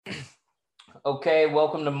Okay,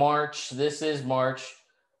 welcome to March. This is March.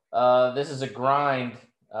 This is a grind.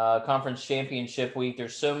 Conference championship week.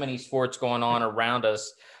 There's so many sports going on around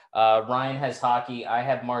us. Ryan has hockey. I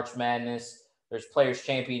have March Madness. There's Players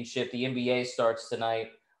Championship. The NBA starts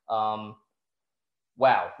tonight. Um,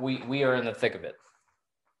 wow, we are in the thick of it.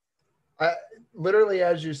 I literally,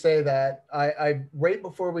 as you say that, I right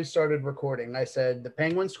before we started recording, I said the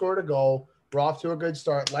Penguins scored a goal. We're off to a good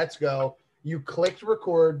start. Let's go. You clicked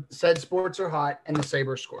record, said sports are hot, and the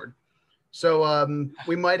Sabres scored. So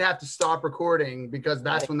we might have to stop recording because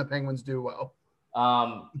that's when the Penguins do well.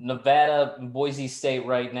 Nevada, Boise State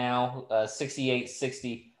right now,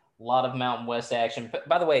 68-60. A lot of Mountain West action.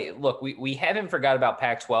 By the way, look, we haven't forgot about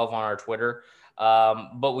Pac-12 on our Twitter,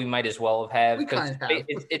 but we might as well have We because kind of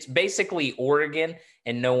have. it's basically Oregon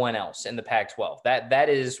and no one else in the Pac-12. That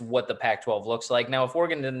is what the Pac-12 looks like. Now, if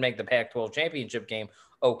Oregon didn't make the Pac-12 championship game,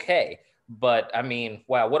 okay. But, I mean,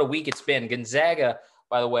 wow, what a week it's been. Gonzaga,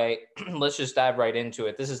 by the way, let's just dive right into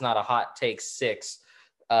it. This is not a hot take six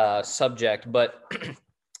subject, but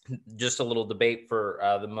just a little debate for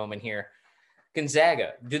the moment here.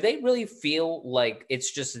 Gonzaga, do they really feel like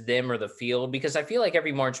it's just them or the field? Because I feel like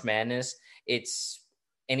every March Madness, it's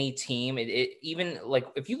any team. Even like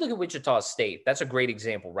if you look at Wichita State, that's a great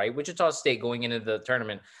example, right? Wichita State going into the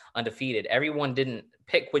tournament undefeated. Everyone didn't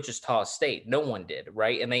pick Wichita State. No one did,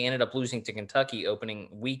 right? And they ended up losing to Kentucky opening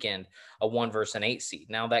weekend, a 1 versus an 8 seed.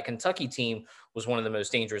 Now that Kentucky team was one of the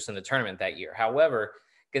most dangerous in the tournament that year. However,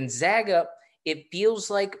 Gonzaga, it feels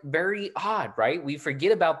like very odd, right? We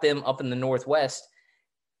forget about them up in the Northwest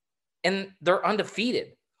and they're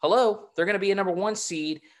undefeated. Hello, they're going to be a number 1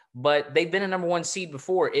 seed, but they've been a number 1 seed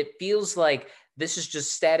before. It feels like this is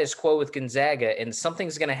just status quo with Gonzaga and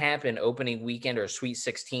something's going to happen opening weekend or Sweet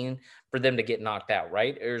 16 for them to get knocked out,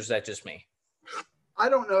 right? Or is that just me? I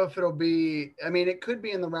don't know if it'll be. I mean, it could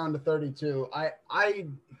be in the round of 32. I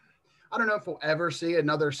don't know if we'll ever see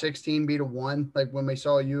another 16 beat a 1 like when we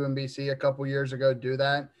saw UMBC a couple years ago do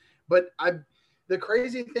that. But the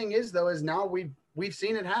crazy thing is though is now we've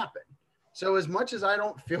seen it happen. So as much as I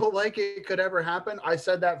don't feel like it could ever happen, I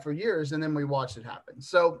said that for years and then we watched it happen.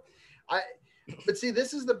 So I but see,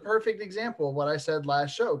 this is the perfect example of what I said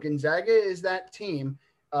last show. Gonzaga is that team,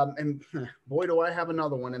 and boy, do I have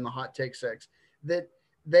another one in the hot take six that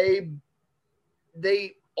they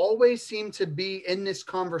they always seem to be in this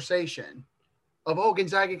conversation of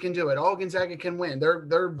Gonzaga can do it, Gonzaga can win,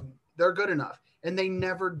 they're good enough, and they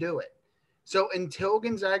never do it. So until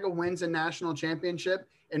Gonzaga wins a national championship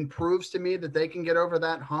and proves to me that they can get over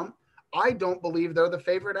that hump, I don't believe they're the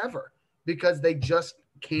favorite ever because they just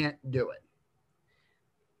can't do it.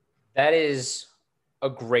 That is a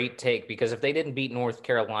great take because if they didn't beat North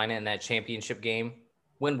Carolina in that championship game,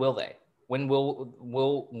 when will they? When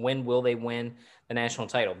will they win the national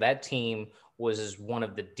title? That team was one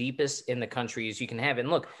of the deepest in the country as you can have. And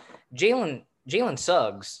look, Jalen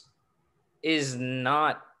Suggs is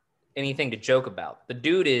not anything to joke about. The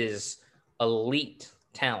dude is elite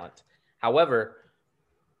talent. However,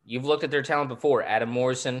 you've looked at their talent before. Adam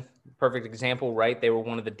Morrison, perfect example, right? They were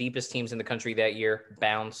one of the deepest teams in the country that year,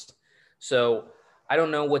 bounced. So I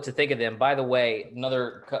don't know what to think of them. By the way,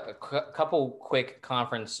 another couple quick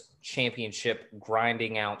conference championship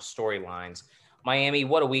grinding out storylines. Miami,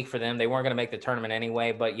 what a week for them. They weren't going to make the tournament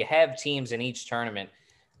anyway, but you have teams in each tournament,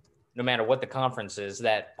 no matter what the conference is,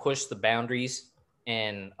 that push the boundaries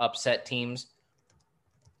and upset teams.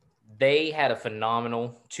 They had a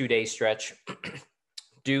phenomenal 2-day stretch.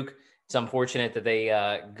 Duke, it's unfortunate that they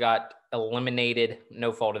got eliminated,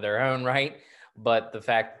 no fault of their own, right? But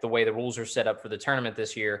the way the rules are set up for the tournament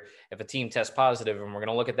this year, if a team tests positive, and we're going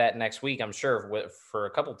to look at that next week, I'm sure for a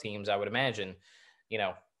couple teams, I would imagine,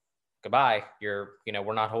 goodbye. We're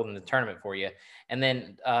not holding the tournament for you. And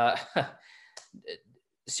then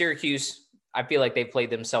Syracuse, I feel like they played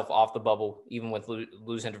themselves off the bubble, even with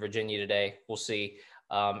losing to Virginia today. We'll see.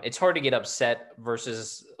 It's hard to get upset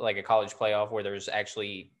versus like a college playoff where there's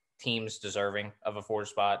actually teams deserving of a 4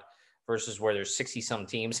 spot versus where there's 60-some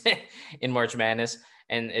teams in March Madness.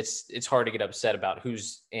 And it's hard to get upset about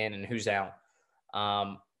who's in and who's out.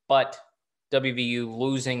 But WVU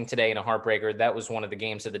losing today in a heartbreaker, that was one of the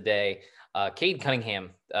games of the day. Cade Cunningham,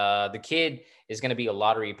 the kid is going to be a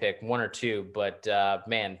lottery pick, 1 or 2. But,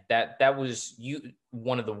 man, that was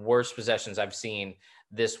one of the worst possessions I've seen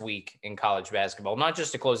this week in college basketball, not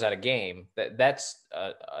just to close out a game. That's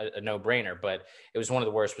a no-brainer, but it was one of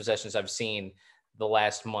the worst possessions I've seen the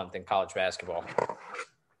last month in college basketball.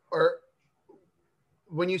 Or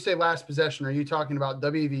when you say last possession, are you talking about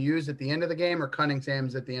WVU's at the end of the game or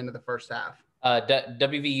Cunningham's at the end of the first half?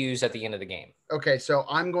 WVU's at the end of the game. Okay, so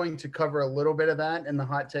I'm going to cover a little bit of that in the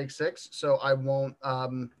hot take 6. So I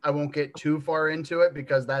won't get too far into it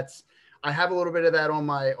because I have a little bit of that on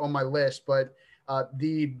my list. But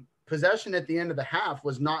the possession at the end of the half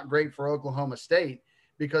was not great for Oklahoma State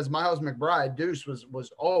because Miles McBride Deuce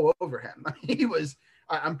was all over him. He was.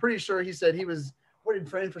 I'm pretty sure he said he was. What did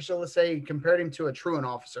Fran Fraschilla say? He compared him to a truant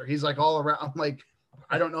officer. He's like all around. I'm like,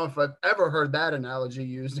 I don't know if I've ever heard that analogy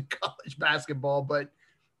used in college basketball, but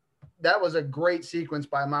that was a great sequence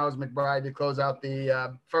by Miles McBride to close out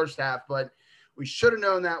the first half. But we should have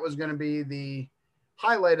known that was going to be the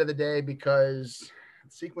highlight of the day because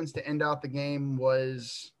the sequence to end out the game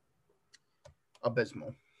was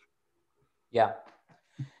abysmal. Yeah.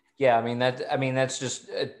 Yeah, I mean that's just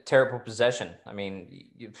a terrible possession. I mean,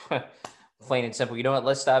 plain and simple. You know what?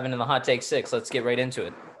 Let's dive into the hot take 6. Let's get right into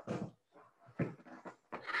it.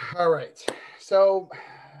 All right. So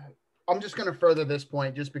I'm just going to further this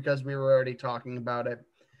point just because we were already talking about it.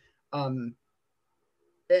 And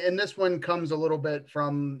this one comes a little bit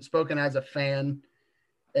from spoken as a fan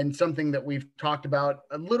and something that we've talked about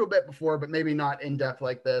a little bit before, but maybe not in depth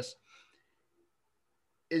like this.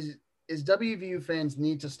 Is WVU fans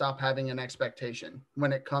need to stop having an expectation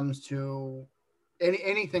when it comes to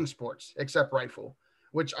anything sports except rifle,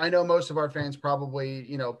 which I know most of our fans probably,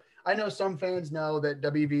 I know some fans know that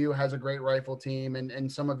WVU has a great rifle team,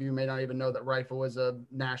 and some of you may not even know that rifle is a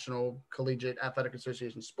National Collegiate Athletic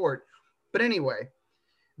Association sport. But anyway,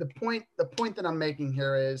 the point that I'm making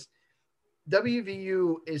here is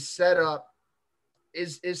WVU is set up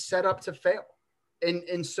to fail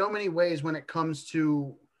in so many ways when it comes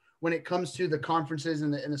to the conferences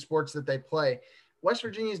and the sports that they play. West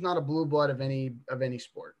Virginia is not a blue blood of any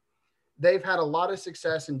sport. They've had a lot of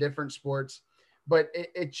success in different sports, but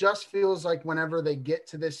it just feels like whenever they get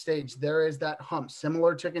to this stage, there is that hump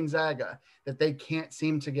similar to Gonzaga that they can't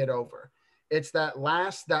seem to get over. It's that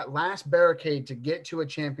last barricade to get to a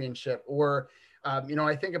championship. Or,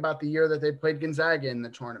 I think about the year that they played Gonzaga in the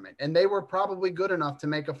tournament, and they were probably good enough to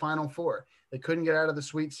make a Final Four. They couldn't get out of the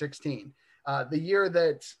Sweet 16. The year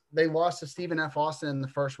that they lost to Stephen F. Austin in the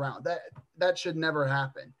first round, that should never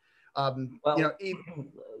happen. To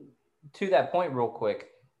that point real quick,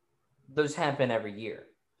 those happen every year.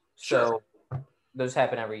 Sure. So those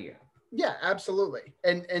happen every year. Yeah, absolutely.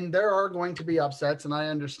 And there are going to be upsets, and I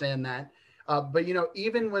understand that. But,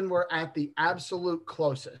 even when we're at the absolute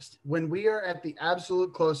closest,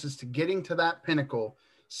 to getting to that pinnacle,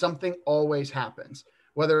 something always happens,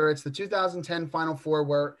 whether it's the 2010 Final Four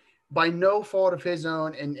where by no fault of his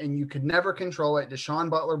own, and you could never control it, Deshaun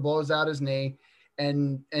Butler blows out his knee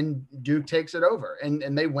and Duke takes it over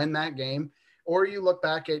and they win that game. Or you look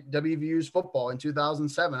back at WVU's football in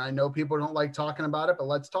 2007. I know people don't like talking about it, but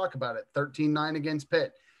let's talk about it. 13-9 against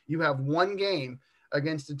Pitt. You have one game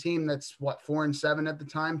against a team that's 4-7 at the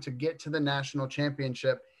time to get to the national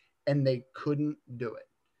championship, and they couldn't do it.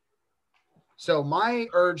 So my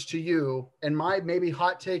urge to you and my maybe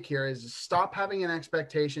hot take here is stop having an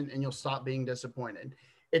expectation and you'll stop being disappointed.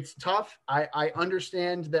 It's tough. I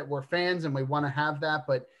understand that we're fans and we want to have that,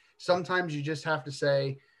 but sometimes you just have to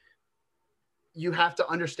say, you have to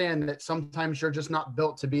understand that sometimes you're just not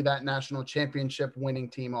built to be that national championship winning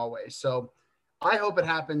team always. So I hope it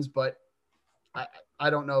happens, but I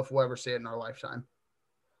don't know if we'll ever see it in our lifetime.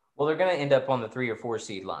 Well, they're going to end up on the 3 or 4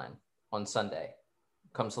 seed line on Sunday,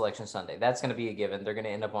 come Selection Sunday. That's going to be a given. They're going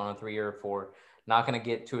to end up on a 3 or 4, not going to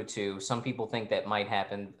get to a 2. Some people think that might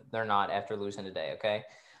happen. They're not after losing today, okay?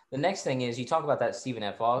 The next thing is you talk about that Stephen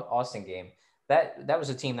F. Austin game. That was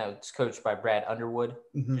a team that was coached by Brad Underwood,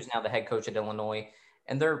 who's now the head coach at Illinois.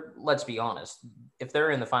 And let's be honest, if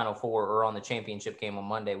they're in the Final Four or on the championship game on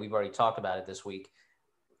Monday, we've already talked about it this week,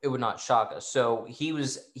 it would not shock us. So he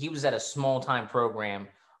was at a small-time program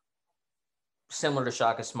similar to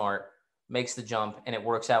Shaka Smart, makes the jump, and it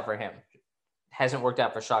works out for him. Hasn't worked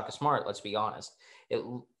out for Shaka Smart, let's be honest.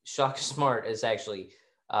 Shaka Smart is actually,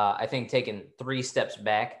 I think, taken 3 steps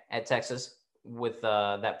back at Texas with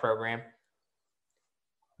that program.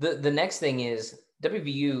 The next thing is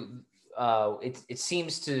WVU, it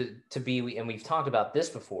seems to be, and we've talked about this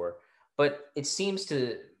before, but it seems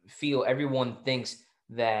to feel everyone thinks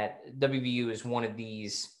that WVU is one of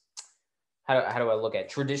these, how do I look at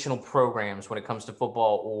traditional programs when it comes to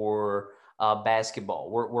football or basketball.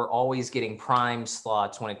 We're always getting prime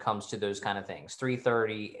slots when it comes to those kind of things.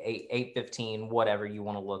 3:30, 8:15, whatever you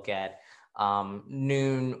want to look at.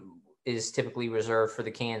 Noon is typically reserved for the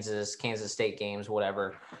Kansas State games,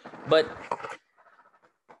 whatever. But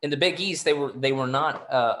in the Big East, they were not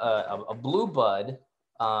a blue blood,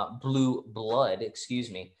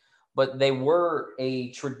 but they were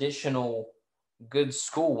a traditional good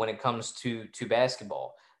school when it comes to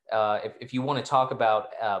basketball. If you want to talk about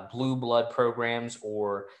blue blood programs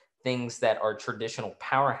or things that are traditional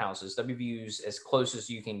powerhouses, WVU's as close as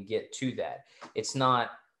you can get to that. It's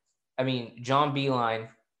not, I mean, John Beeline,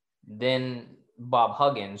 then Bob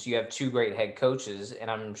Huggins, you have two great head coaches,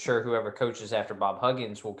 and I'm sure whoever coaches after Bob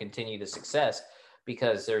Huggins will continue the success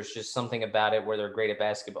because there's just something about it where they're great at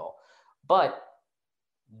basketball. But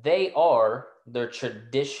they are the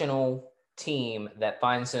traditional team that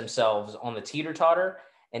finds themselves on the teeter-totter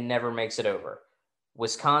and never makes it over.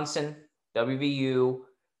 Wisconsin, WVU,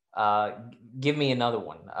 give me another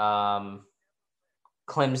one.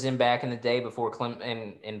 Clemson back in the day before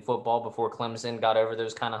in football, before Clemson got over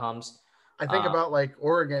those kind of humps. I think about like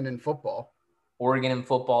Oregon in football. Oregon in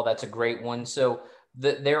football, that's a great one. So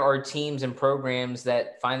there are teams and programs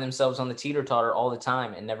that find themselves on the teeter-totter all the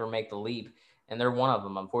time and never make the leap. And they're one of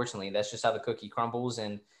them, unfortunately. That's just how the cookie crumbles.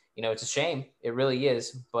 And, it's a shame. It really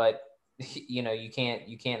is. But, you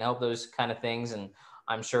can't help those kind of things. And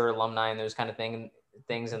I'm sure alumni and those kind of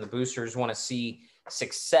things and the boosters want to see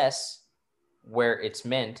success where it's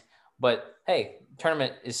meant. But, hey,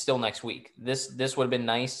 tournament is still next week. This would have been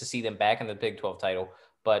nice to see them back in the Big 12 title.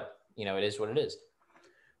 But, it is what it is.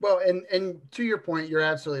 Well, and to your point, you're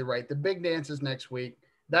absolutely right. The big dance is next week.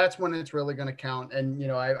 That's when it's really going to count. And,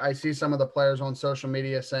 I see some of the players on social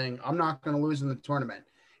media saying, I'm not going to lose in the tournament.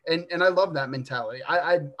 And I love that mentality.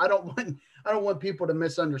 I don't want people to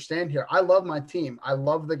misunderstand here. I love my team. I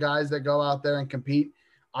love the guys that go out there and compete.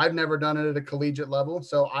 I've never done it at a collegiate level,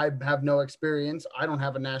 so I have no experience. I don't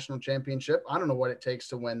have a national championship. I don't know what it takes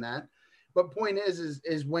to win that. But point is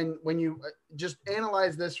when you just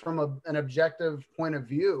analyze this from an objective point of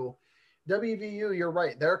view, WVU, you're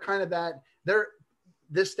right. They're kind of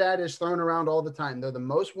this stat is thrown around all the time. They're the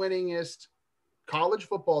most winningest college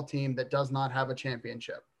football team that does not have a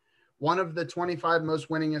championship. One of the 25 most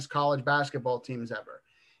winningest college basketball teams ever.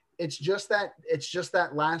 It's just that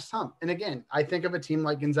last hump. And again, I think of a team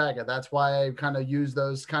like Gonzaga. That's why I kind of use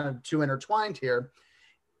those kind of two intertwined here.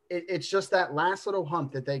 It's just that last little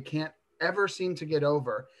hump that they can't ever seem to get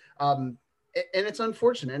over. And it's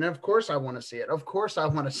unfortunate. And of course I want to see it. Of course I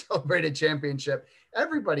want to celebrate a championship.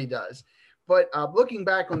 Everybody does. But looking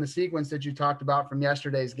back on the sequence that you talked about from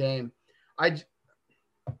yesterday's game, I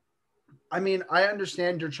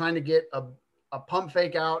understand you're trying to get a pump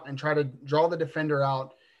fake out and try to draw the defender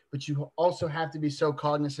out, but you also have to be so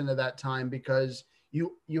cognizant of that time because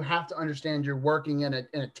you have to understand you're working in a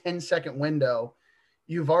 10-second window.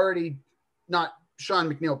 You've already, not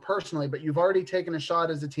Sean McNeil personally, but you've already taken a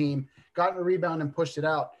shot as a team, gotten a rebound and pushed it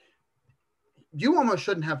out. You almost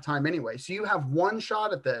shouldn't have time anyway. So you have one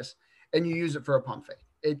shot at this and you use it for a pump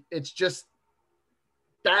fake. It's just,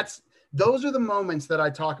 those are the moments that I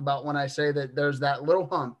talk about when I say that there's that little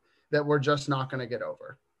hump that we're just not going to get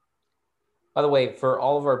over. By the way, for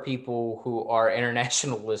all of our people who are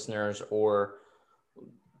international listeners or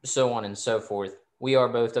so on and so forth, we are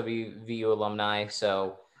both WVU alumni.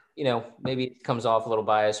 So, maybe it comes off a little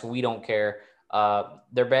biased. We don't care.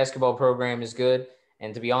 Their basketball program is good.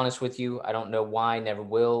 And to be honest with you, I don't know why, never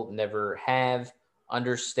will, never have,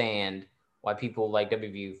 understand why people like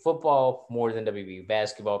WVU football more than WVU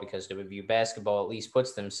basketball, because WVU basketball at least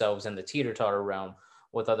puts themselves in the teeter-totter realm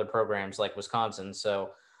with other programs like Wisconsin.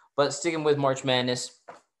 So, but sticking with March Madness,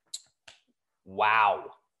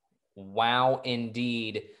 wow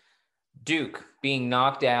indeed. Duke being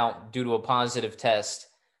knocked out due to a positive test.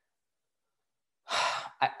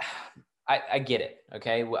 I get it,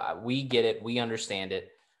 okay? We get it. We understand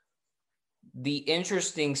it. The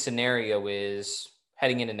interesting scenario is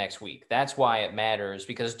heading into next week. That's why it matters,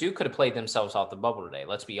 because Duke could have played themselves off the bubble today.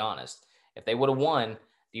 Let's be honest. If they would have won,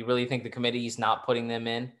 do you really think the committee's not putting them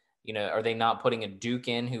in? Are they not putting a Duke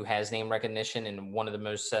in who has name recognition and one of the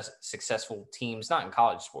most successful teams, not in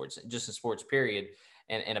college sports, just in sports period,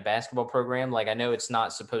 and a basketball program? Like, I know it's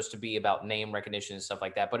not supposed to be about name recognition and stuff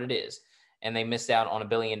like that, but it is. And they missed out on $1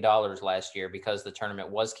 billion last year because the tournament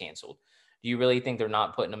was canceled. Do you really think they're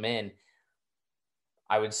not putting them in?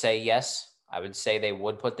 I would say yes. I would say they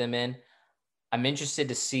would put them in. I'm interested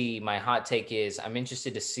to see, my hot take is,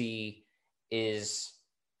 is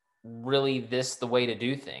really this the way to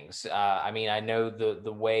do things? I know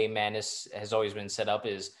the way Madness has always been set up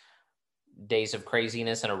is days of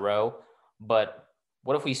craziness in a row, but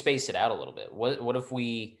what if we space it out a little bit? What if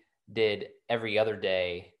we did every other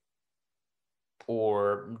day,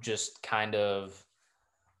 or just kind of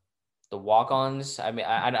the walk-ons? I mean,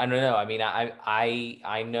 I don't know. I mean,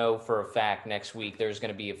 I know for a fact next week there's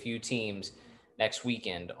going to be a few teams next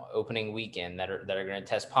weekend, opening weekend, that are going to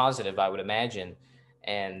test positive, I would imagine.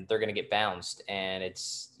 and they're going to get bounced. And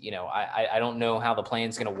it's, I don't know how the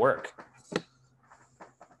plan's going to work.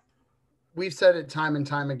 We've said it time and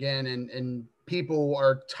time again, and people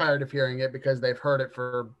are tired of hearing it because they've heard it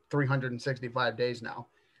for 365 days now.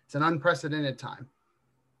 It's an unprecedented time.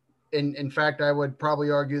 In fact, I would probably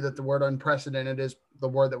argue that the word unprecedented is the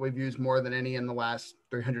word that we've used more than any in the last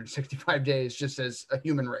 365 days, just as a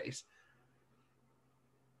human race.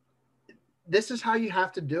 This is how you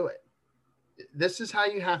have to do it. This is how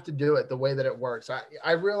you have to do it, the way that it works.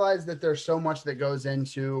 I realize that there's so much that goes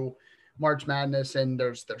into March Madness, and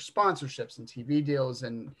there's sponsorships and TV deals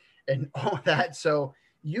and all that. So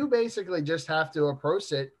you basically just have to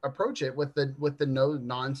approach it with the no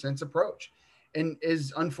nonsense approach. And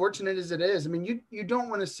as unfortunate as it is, I mean, you don't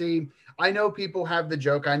want to see. I know people have the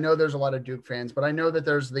joke. I know there's a lot of Duke fans, but I know that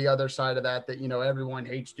there's the other side of that everyone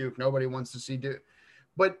hates Duke. Nobody wants to see Duke,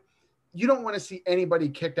 but you don't want to see anybody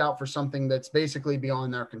kicked out for something that's basically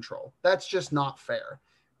beyond their control. That's just not fair.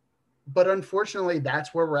 But unfortunately,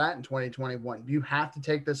 that's where we're at in 2021. You have to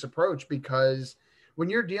take this approach because when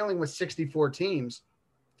you're dealing with 64 teams,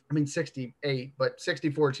 I mean 68, but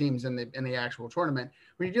 64 teams in the actual tournament,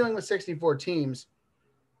 when you're dealing with 64 teams,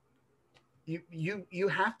 you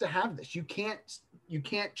have to have this. You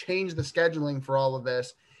can't change the scheduling for all of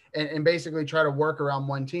this and basically try to work around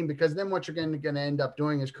one team, because then what you're going to end up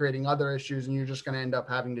doing is creating other issues, and you're just going to end up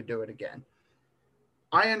having to do it again.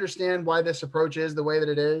 I understand why this approach is the way that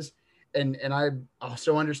it is. And I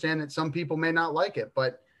also understand that some people may not like it,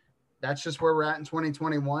 but that's just where we're at in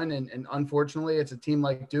 2021. And unfortunately, it's a team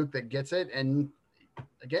like Duke that gets it. And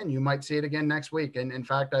again, you might see it again next week. And in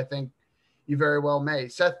fact, I think you very well may.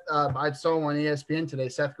 Seth, I saw on ESPN today,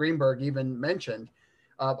 Seth Greenberg even mentioned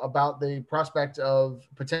about the prospect of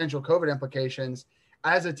potential COVID implications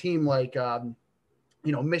as a team like,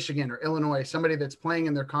 Michigan or Illinois, somebody that's playing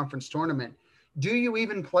in their conference tournament. Do you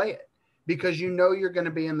even play it? Because you're going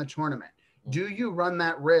to be in the tournament. Do you run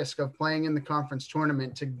that risk of playing in the conference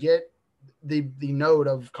tournament to get the note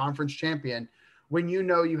of conference champion when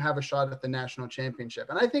you have a shot at the national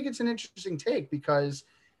championship? And I think it's an interesting take, because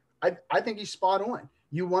I think he's spot on.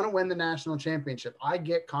 You want to win the national championship. I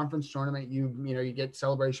get conference tournament. You get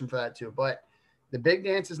celebration for that too. But the big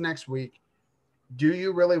dance is next week. Do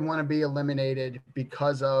you really want to be eliminated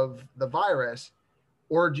because of the virus?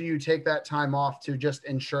 Or do you take that time off to just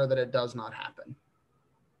ensure that it does not happen?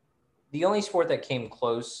 The only sport that came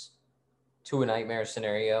close to a nightmare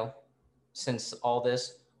scenario since all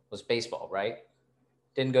this was baseball, right?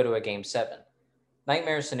 Didn't go to a game 7.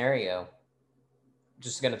 Nightmare scenario,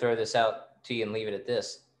 just going to throw this out to you and leave it at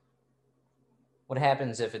this. What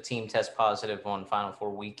happens if a team tests positive on Final Four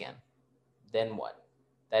weekend? Then what?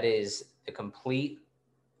 That is the complete,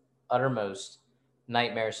 uttermost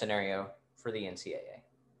nightmare scenario for the NCAA.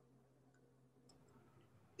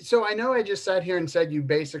 So I know I just sat here and said you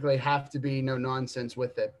basically have to be no nonsense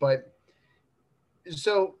with it, but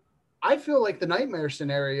so I feel like the nightmare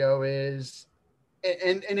scenario is,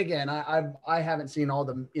 and again, I haven't seen all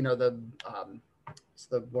the it's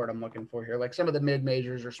the word I'm looking for here, like some of the mid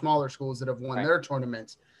majors or smaller schools that have won their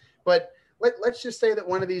tournaments, but let's just say that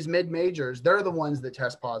one of these mid majors, they're the ones that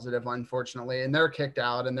test positive, unfortunately, and they're kicked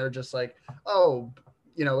out, and they're just like, oh,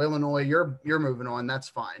 Illinois, you're moving on, that's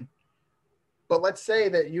fine. But let's say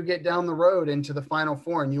that you get down the road into the Final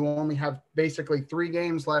Four and you only have basically 3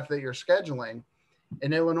 games left that you're scheduling,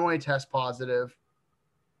 and Illinois tests positive.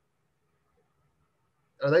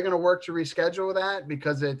 Are they going to work to reschedule that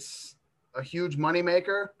because it's a huge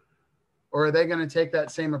moneymaker? Or are they going to take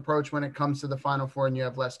that same approach when it comes to the Final Four and you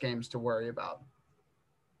have less games to worry about?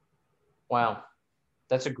 Wow.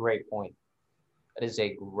 That's a great point. That is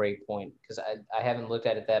a great point, because I haven't looked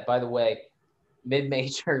at it that. By the way,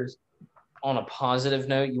 mid-majors, on a positive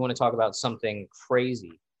note, you want to talk about something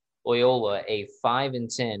crazy. Loyola, a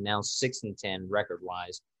 5-10, now 6-10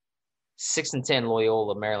 record-wise. 6-10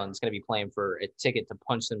 Loyola, Maryland is going to be playing for a ticket to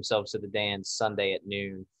punch themselves to the dance Sunday at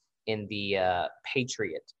noon in the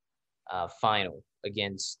Patriot final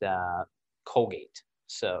against Colgate.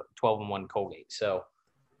 So 12-1 Colgate. So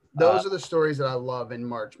those are the stories that I love in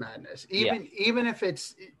March Madness. Even if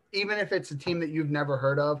it's a team that you've never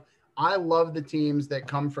heard of, I love the teams that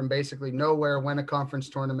come from basically nowhere, win a conference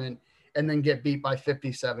tournament, and then get beat by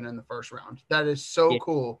 57 in the first round. That is so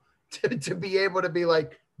cool to be able to be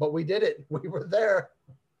like, but we did it. We were there.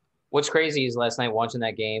 What's crazy is last night watching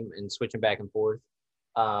that game and switching back and forth.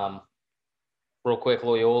 Real quick,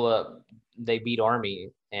 Loyola, they beat Army,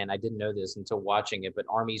 and I didn't know this until watching it, but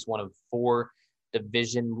Army's one of 4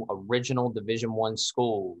 original Division I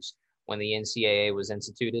schools when the NCAA was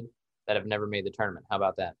instituted that have never made the tournament. How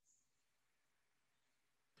about that?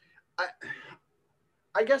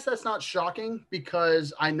 I guess that's not shocking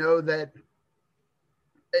because I know that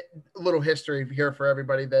a little history here for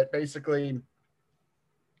everybody that basically,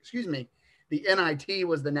 excuse me, the NIT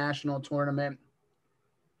was the national tournament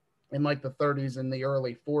in like the 30s and the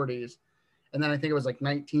early 40s. And then I think it was like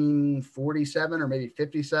 1947 or maybe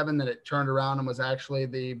 57 that it turned around and was actually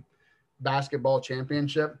the basketball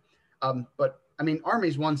championship. But I mean,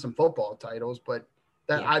 Army's won some football titles, but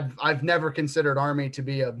that Yeah. I've never considered Army to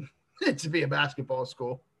be a to be a basketball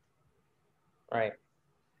school. Right.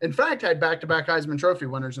 In fact, had back-to-back Heisman Trophy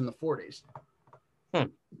winners in the 40s.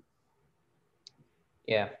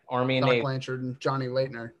 Yeah, Army and Doc Navy. Blanchard and Johnny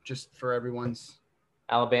Laettner, just for everyone's.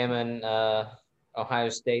 Alabama and Ohio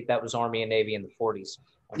State, that was Army and Navy in the 40s.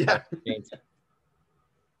 Yeah.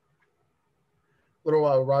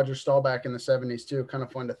 Little Roger Staubach in the 70s too. Kind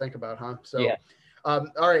of fun to think about, huh? So, yeah. All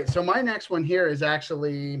right. So my next one here is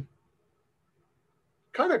actually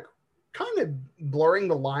kind of blurring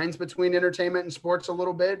the lines between entertainment and sports a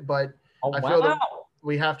little bit, but I feel that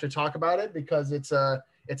we have to talk about it because it's a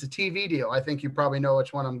TV deal. I think you probably know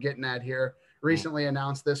which one I'm getting at here. Recently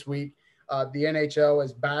announced this week, the NHL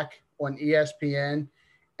is back on ESPN,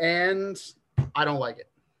 and I don't like it.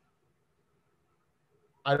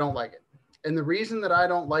 I don't like it. And the reason that I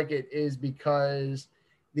don't like it is because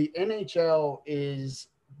the NHL is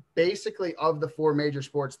basically, of the four major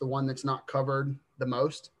sports, the one that's not covered the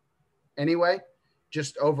most anyway,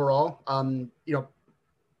 just overall.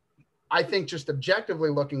 I think just objectively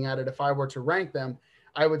looking at it, if I were to rank them,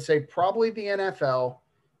 I would say probably the NFL,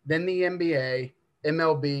 then the NBA,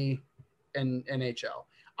 MLB, and NHL.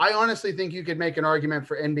 I honestly think you could make an argument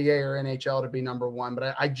for NBA or NHL to be number one,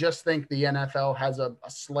 but I just think the NFL has a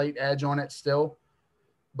slight edge on it still.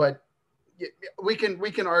 But we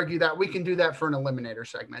can argue that. We can do that for an eliminator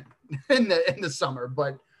segment in the summer.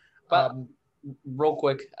 But real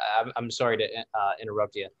quick, I'm sorry to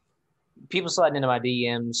interrupt you. People sliding into my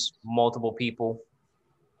DMs, multiple people.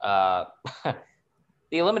 The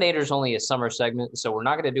eliminator is only a summer segment, so we're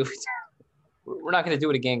not going to do it. We're not going to do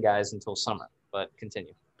it again, guys, until summer. But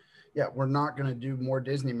continue. Yeah, we're not going to do more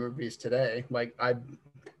Disney movies today. Like I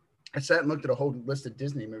sat and looked at a whole list of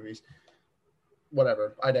Disney movies.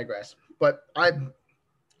 Whatever. I digress. But I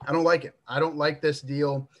don't like it. I don't like this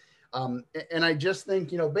deal. And I just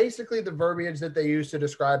think, basically the verbiage that they used to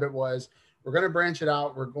describe it was, we're going to branch it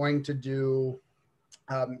out. We're going to do,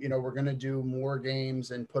 we're going to do more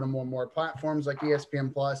games and put them on more platforms like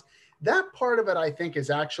ESPN Plus. That part of it, I think, is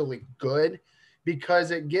actually good because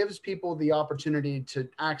it gives people the opportunity to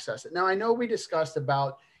access it. Now, I know we discussed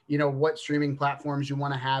about, what streaming platforms you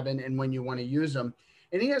want to have and when you want to use them.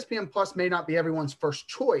 And ESPN Plus may not be everyone's first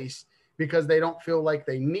choice because they don't feel like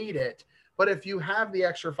they need it. But if you have the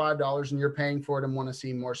extra $5 and you're paying for it and want to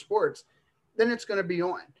see more sports, then it's going to be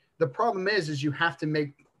on. The problem is you have to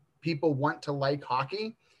make people want to like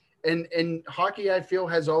hockey. And hockey, I feel,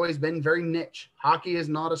 has always been very niche. Hockey is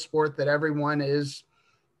not a sport that everyone is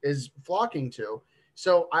flocking to.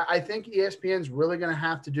 So I think ESPN's really going to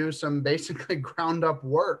have to do some basically ground up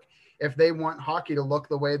work if they want hockey to look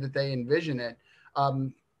the way that they envision it.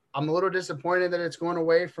 I'm a little disappointed that it's going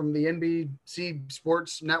away from the NBC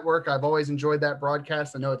Sports Network. I've always enjoyed that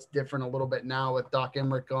broadcast. I know it's different a little bit now with Doc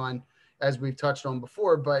Emmerich on, as we've touched on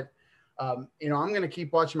before, but I'm going to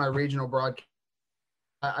keep watching my regional broadcast.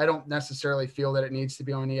 I don't necessarily feel that it needs to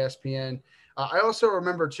be on ESPN. I also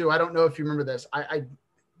remember too, I don't know if you remember this.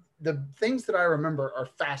 The things that I remember are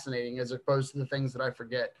fascinating as opposed to the things that I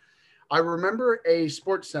forget. I remember a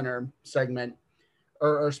Sports Center segment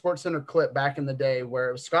or a Sports Center clip back in the day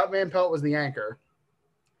where Scott Van Pelt was the anchor.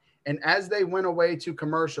 And as they went away to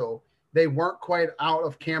commercial, they weren't quite out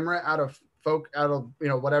of camera, out of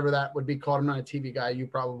whatever that would be called. I'm not a TV guy. You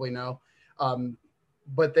probably know.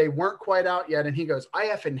 But they weren't quite out yet. And he goes, I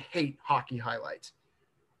effing hate hockey highlights.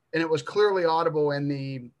 And it was clearly audible in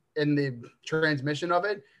the transmission of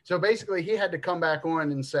it. So basically he had to come back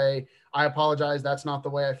on and say, I apologize. That's not the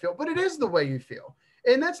way I feel, but it is the way you feel.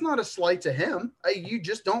 And that's not a slight to him. You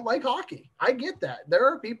just don't like hockey. I get that. There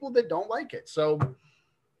are people that don't like it. So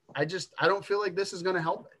I don't feel like this is going to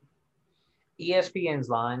help it. ESPN's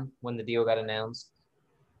line when the deal got announced,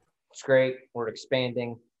 it's great. We're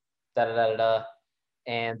expanding, da-da-da-da-da.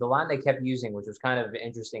 And the line they kept using, which was kind of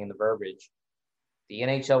interesting in the verbiage, the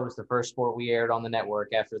NHL was the first sport we aired on the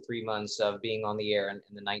network after 3 months of being on the air in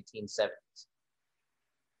the 1970s.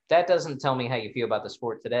 That doesn't tell me how you feel about the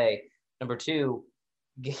sport today. Number two,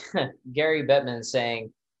 Gary Bettman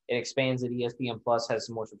saying it expands that ESPN Plus has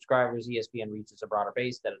some more subscribers, ESPN reaches a broader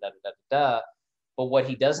base, da-da-da-da-da-da. But what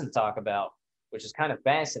he doesn't talk about, which is kind of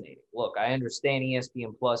fascinating. Look, I understand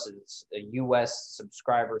ESPN Plus is a U.S.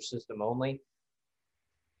 subscriber system only.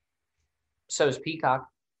 So is Peacock,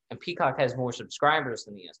 and Peacock has more subscribers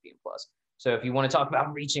than ESPN Plus. So if you want to talk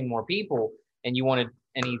about reaching more people, and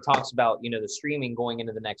he talks about the streaming going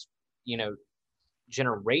into the next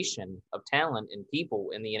generation of talent and people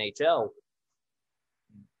in the NHL.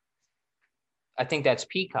 I think that's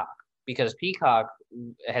Peacock, because Peacock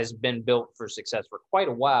has been built for success for quite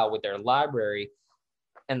a while with their library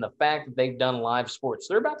and the fact that they've done live sports.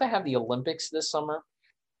 They're about to have the Olympics this summer,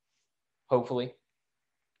 hopefully,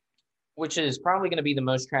 which is probably going to be the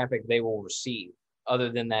most traffic they will receive,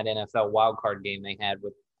 other than that NFL wildcard game they had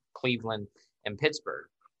with Cleveland and Pittsburgh.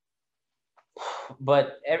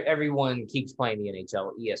 But everyone keeps playing the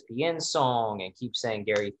NHL ESPN song and keeps saying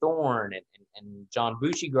Gary Thorne and John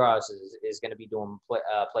Buccigross is going to be doing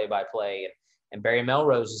play-by-play, and Barry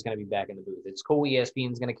Melrose is going to be back in the booth. It's cool.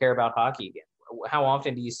 ESPN is going to care about hockey again. How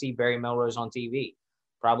often do you see Barry Melrose on TV?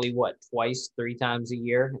 Probably twice, 3 times a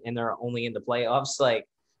year, and they're only in the playoffs.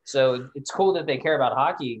 So it's cool that they care about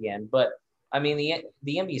hockey again. But I mean,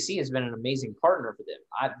 the NBC has been an amazing partner for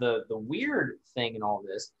them. The weird thing in all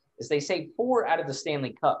this is they say 4 out of the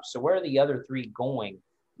Stanley Cups. So where are the other 3 going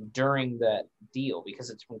during that deal? Because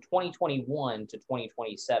it's from 2021 to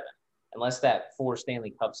 2027, unless that 4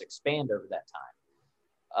 Stanley Cups expand over that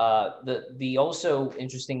time. The also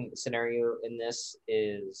interesting scenario in this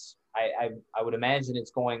is I would imagine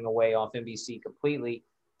it's going away off NBC completely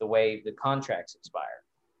the way the contracts expire.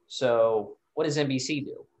 So what does NBC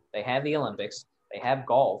do? They have the Olympics, they have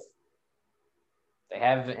golf, they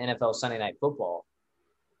have NFL Sunday Night Football.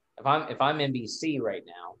 If I'm NBC right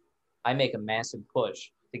now, I make a massive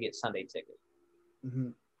push to get Sunday ticket. Mm-hmm.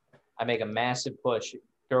 I make a massive push,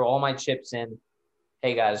 throw all my chips in.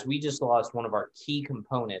 Hey guys, we just lost one of our key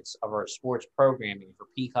components of our sports programming for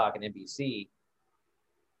Peacock and NBC.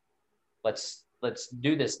 Let's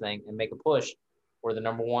do this thing and make a push. We're the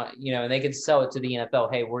number one, and they can sell it to the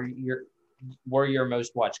NFL. Hey, we're your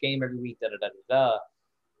most watched game every week. Da da da da da.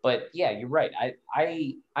 But yeah, you're right.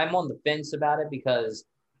 I'm on the fence about it because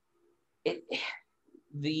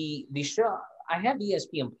the show, I have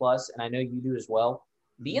ESPN Plus, and I know you do as well.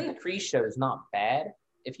 The In the Crease show is not bad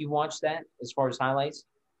if you watch that as far as highlights,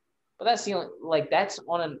 but that's the only, that's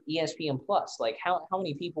on an ESPN Plus. How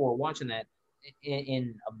many people are watching that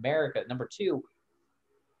in America? Number 2,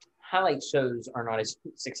 highlight shows are not as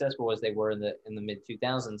successful as they were in the mid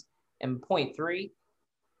 2000s. And point 3,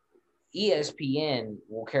 ESPN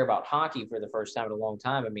will care about hockey for the first time in a long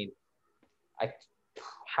time. I mean,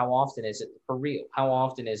 how often is it for real? How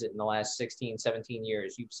often is it in the last 16, 17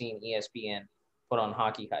 years you've seen ESPN put on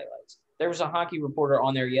hockey highlights? There was a hockey reporter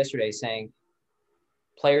on there yesterday saying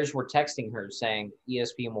players were texting her saying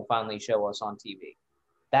ESPN will finally show us on TV.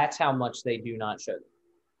 That's how much they do not show them.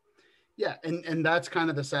 Yeah, and that's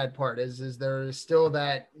kind of the sad part is there's still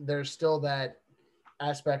that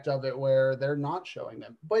aspect of it where they're not showing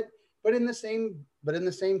them. But in the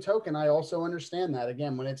same token, I also understand that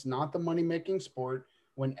again, when it's not the money-making sport,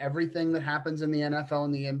 when everything that happens in the NFL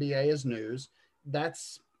and the NBA is news,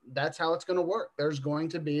 that's how it's going to work. There's going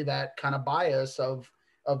to be that kind of bias of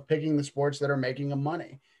picking the sports that are making them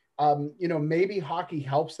money. Maybe hockey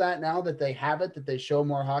helps that now that they have it, that they show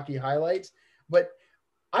more hockey highlights. But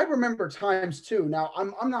I remember times too. Now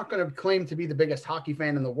I'm not going to claim to be the biggest hockey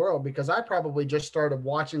fan in the world because I probably just started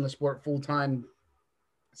watching the sport full time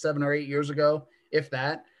 7 or 8 years ago, if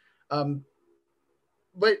that.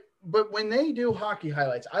 But when they do hockey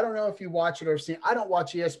highlights, I don't know if you watch it or seen. I don't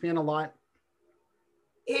watch ESPN a lot.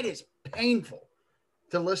 It is painful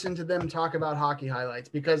to listen to them talk about hockey highlights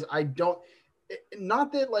because I don't.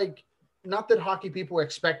 Not that hockey people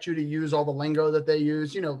expect you to use all the lingo that they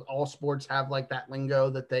use. All sports have that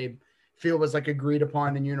lingo that they feel was agreed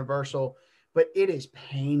upon and universal. But it is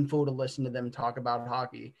painful to listen to them talk about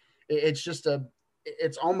hockey. It's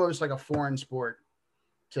almost like a foreign sport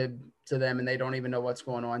to them, and they don't even know what's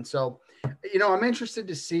going on. So, I'm interested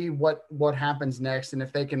to see what happens next and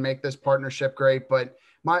if they can make this partnership great. But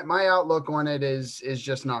my outlook on it is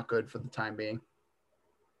just not good for the time being.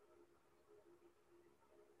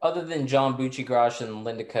 Other than John Buccigross and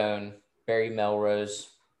Linda Cohn, Barry Melrose,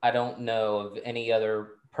 I don't know of any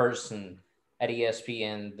other person at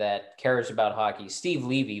ESPN that cares about hockey. Steve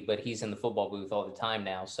Levy, but he's in the football booth all the time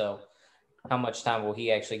now. So how much time will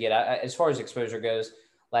he actually get? As far as exposure goes,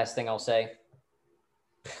 last thing I'll say,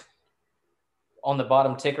 on the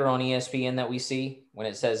bottom ticker on ESPN that we see, when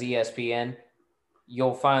it says ESPN,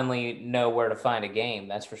 you'll finally know where to find a game.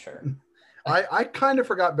 That's for sure. I kind of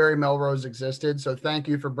forgot Barry Melrose existed, so thank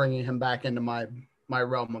you for bringing him back into my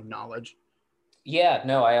realm of knowledge. Yeah,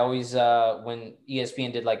 no, I always when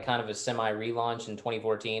ESPN did kind of a semi relaunch in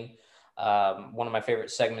 2014, One of my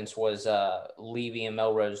favorite segments was Levy and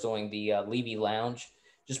Melrose doing the Levy Lounge,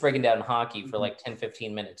 just breaking down hockey for like 10,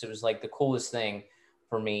 15 minutes. It was like the coolest thing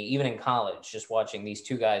for me, even in college, just watching these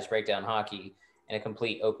two guys break down hockey in a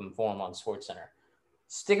complete open forum on SportsCenter.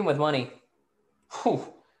 Sticking with money,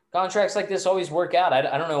 whew, contracts like this always work out.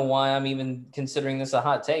 I don't know why I'm even considering this a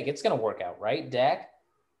hot take. It's going to work out, right? Dak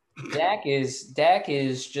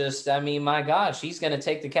is just, I mean, my gosh, he's going to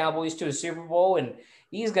take the Cowboys to a Super Bowl and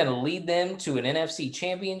he's going to lead them to an NFC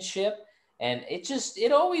championship. And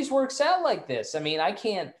it always works out like this. I mean, I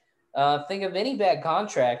can't think of any bad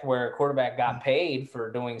contract where a quarterback got paid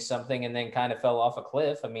for doing something and then kind of fell off a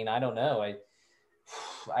cliff. I mean, I don't know.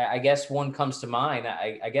 I guess one comes to mind.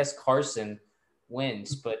 I guess Carson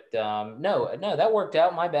Wentz, but no, that worked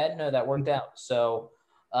out. My bad. No, that worked out. So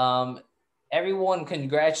everyone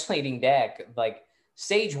congratulating Dak. Like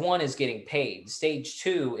stage 1 is getting paid. Stage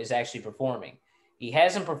 2 is actually performing. He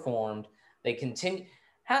hasn't performed. They continue.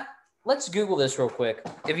 Let's Google this real quick.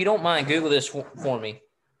 If you don't mind, Google this for me.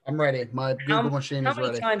 I'm ready. My Google machine is ready. How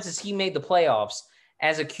many times has he made the playoffs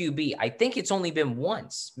as a QB? I think it's only been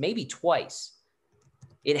once, maybe twice.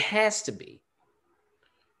 It has to be.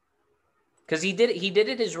 Because he did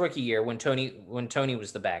it his rookie year when Tony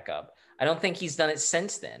was the backup. I don't think he's done it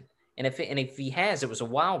since then. And if he has, it was a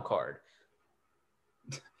wild card.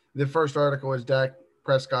 The first article is Dak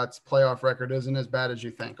Prescott's playoff record isn't as bad as you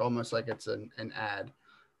think, almost like it's an ad.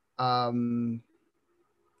 Let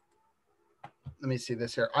me see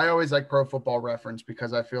this here. I always like Pro Football Reference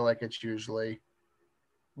because I feel like it's usually.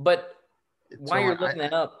 But while you're looking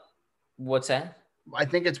that up, what's that? I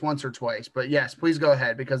think it's once or twice, but yes, please go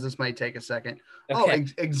ahead because this might take a second. Okay.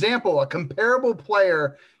 Example, a comparable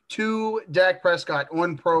player to Dak Prescott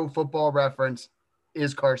on Pro Football Reference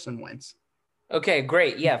is Carson Wentz. Okay,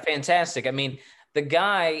 great. Yeah, fantastic. I mean, the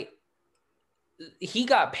guy, he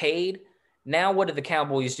got paid. Now, what did the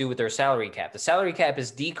Cowboys do with their salary cap? The salary cap is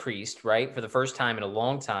decreased, right, for the first time in a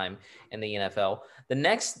long time in the NFL. The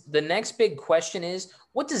next big question is,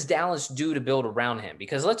 what does Dallas do to build around him?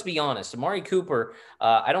 Because let's be honest, Amari Cooper,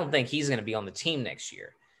 I don't think he's going to be on the team next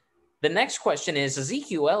year. The next question is,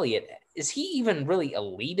 Ezekiel Elliott, is he even really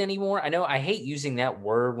elite anymore? I know I hate using that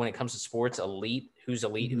word when it comes to sports, elite, who's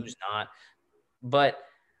not. But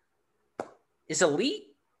is elite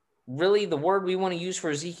really the word we want to use for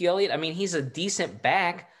Ezekiel Elliott? I mean, he's a decent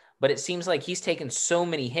back, but it seems like he's taken so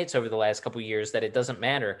many hits over the last couple of years that it doesn't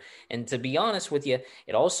matter. And to be honest with you,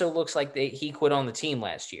 it also looks like he quit on the team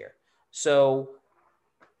last year. So,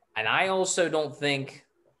 and I also don't think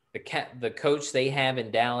the coach they have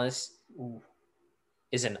in Dallas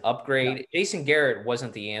is an upgrade. No. Jason Garrett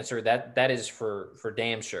wasn't the answer. That is for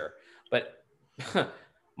damn sure. But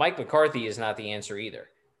Mike McCarthy is not the answer either.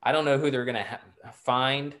 I don't know who they're going to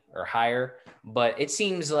find or hire, but it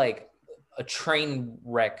seems like a train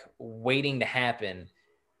wreck waiting to happen.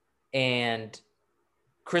 And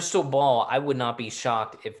crystal ball, I would not be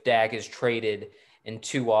shocked if Dak is traded in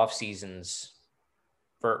 2 off seasons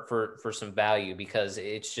for some value, because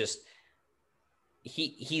it's just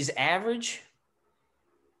he's average,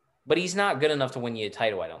 but he's not good enough to win you a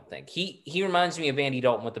title, I don't think. He reminds me of Andy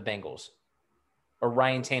Dalton with the Bengals or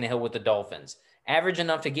Ryan Tannehill with the Dolphins. Average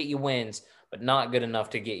enough to get you wins, but not good enough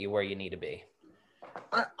to get you where you need to be.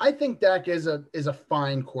 I think Dak is a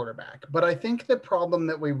fine quarterback, but I think the problem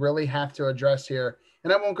that we really have to address here,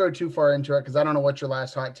 and I won't go too far into it because I don't know what your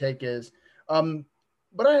last hot take is,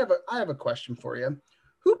 but I have a question for you.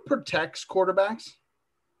 Who protects quarterbacks?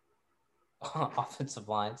 Offensive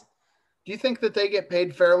lines. Do you think that they get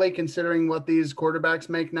paid fairly considering what these quarterbacks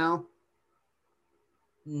make now?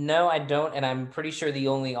 No, I don't. And I'm pretty sure the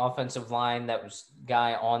only offensive line that was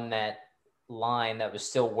guy on that line that was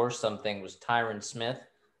still worth something was Tyron Smith.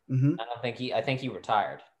 Mm-hmm. I think he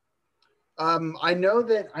retired. I know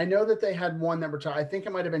that they had one that retired. I think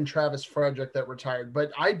it might have been Travis Frederick that retired,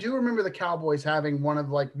 but I do remember the Cowboys having one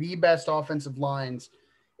of like the best offensive lines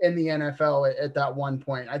in the NFL at that one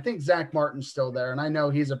point. I think Zach Martin's still there, and I know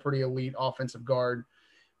he's a pretty elite offensive guard.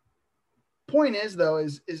 Point is though,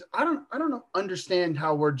 is I don't understand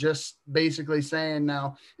how we're just basically saying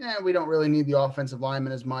now, we don't really need the offensive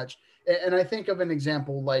lineman as much. And I think of an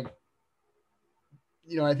example like,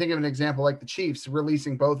 the Chiefs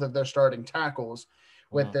releasing both of their starting tackles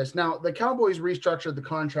with this. Now, the Cowboys restructured the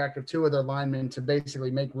contract of 2 of their linemen to basically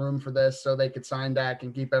make room for this so they could sign Dak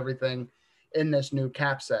and keep everything in this new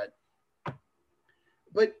cap set.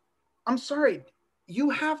 But I'm sorry, you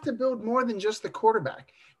have to build more than just the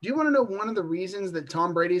quarterback. Do you want to know one of the reasons that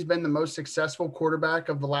Tom Brady's been the most successful quarterback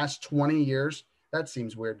of the last 20 years? That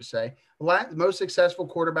seems weird to say. Most successful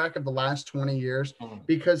quarterback of the last 20 years Mm.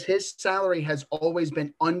 because his salary has always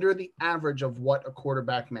been under the average of what a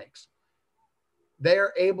quarterback makes. They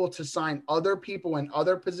are able to sign other people in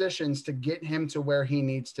other positions to get him to where he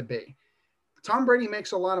needs to be. Tom Brady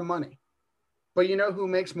makes a lot of money, but you know who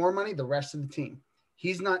makes more money? The rest of the team.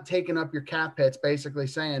 He's not taking up your cap hits, basically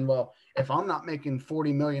saying, well, if I'm not making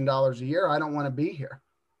 $40 million a year, I don't want to be here.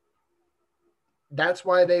 That's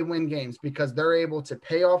why they win games, because they're able to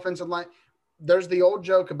pay offensive line. There's the old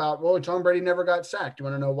joke about, well, Tom Brady never got sacked. You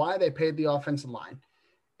want to know why? They paid the offensive line.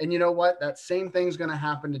 And you know what? That same thing's going to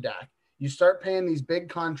happen to Dak. You start paying these big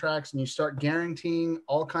contracts and you start guaranteeing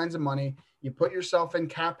all kinds of money. You put yourself in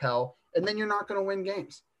cap hell, and then you're not going to win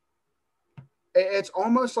games. It's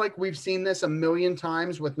almost like we've seen this a million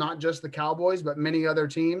times with not just the Cowboys, but many other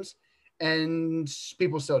teams, and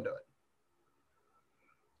people still do it.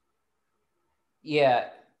 Yeah.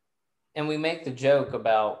 And we make the joke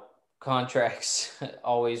about contracts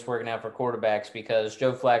always working out for quarterbacks because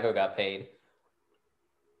Joe Flacco got paid.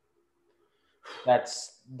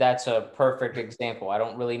 That's a perfect example. I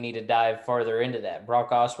don't really need to dive further into that.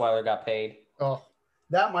 Brock Osweiler got paid. Oh,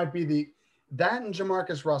 that and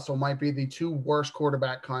Jamarcus Russell might be the two worst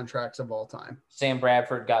quarterback contracts of all time. Sam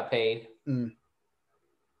Bradford got paid. Mm.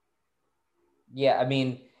 Yeah, I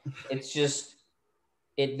mean, it's just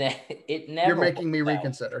it never. You're making me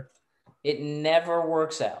reconsider. It never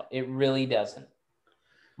works out. It really doesn't.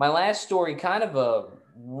 My last story, kind of a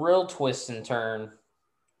real twist and turn.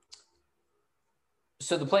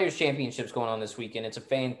 So the Players' Championship's going on this weekend. It's a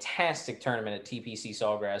fantastic tournament at TPC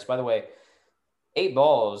Sawgrass. By the way, 8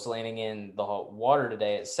 balls landing in the water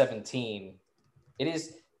today at 17. It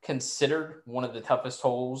is considered one of the toughest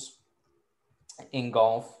holes in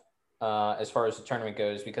golf as far as the tournament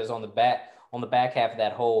goes, because on the back half of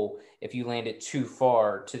that hole, if you land it too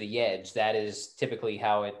far to the edge, that is typically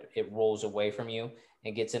how it rolls away from you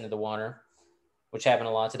and gets into the water, which happened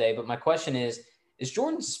a lot today. But my question is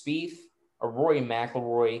Jordan Spieth or Rory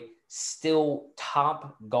McIlroy still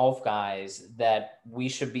top golf guys that we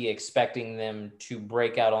should be expecting them to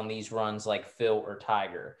break out on these runs like Phil or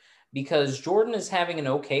Tiger? Because Jordan is having an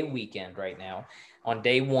okay weekend right now, on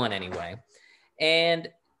day one anyway. And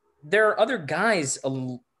there are other guys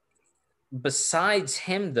besides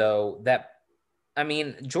him, though, that, I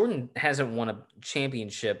mean, Jordan hasn't won a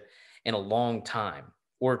championship in a long time,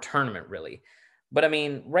 or a tournament, really. But, I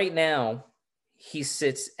mean, right now, he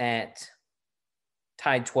sits at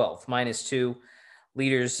tied 12th, -2.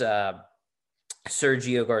 Leaders,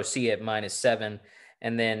 Sergio Garcia at -7.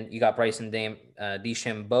 And then you got Bryson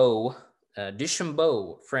DeChambeau,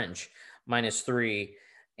 French, -3.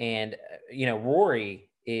 And, Rory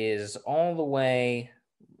is all the way.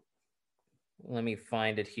 Let me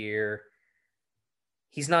find it here.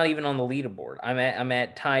 He's not even on the leaderboard. I'm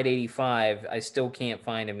at tied 85. I still can't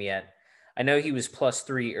find him yet. I know he was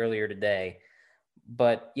 +3 earlier today,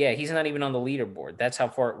 but yeah, he's not even on the leaderboard. That's how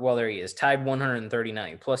far. Well, there he is, tied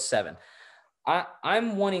 139, +7.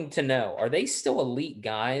 I'm wanting to know, are they still elite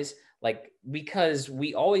guys? Like, because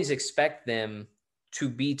we always expect them to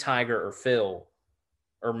be Tiger or Phil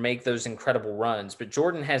or make those incredible runs, but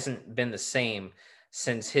Jordan hasn't been the same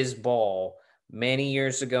since his ball many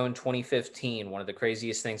years ago in 2015. One of the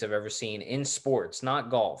craziest things I've ever seen in sports, not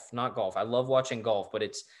golf. I love watching golf, but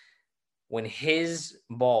it's when his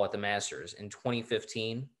ball at the Masters in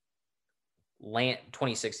 2016,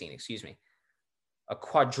 a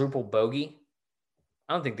quadruple bogey.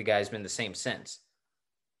 I don't think the guy's been the same since.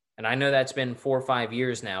 And I know that's been 4 or 5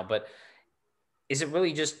 years now, but is it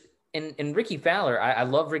really just and Ricky Fowler? I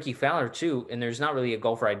love Ricky Fowler too, and there's not really a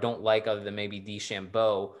golfer I don't like other than maybe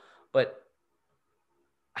DeChambeau, but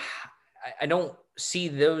I don't see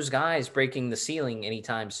those guys breaking the ceiling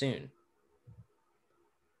anytime soon.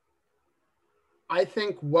 I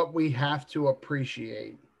think what we have to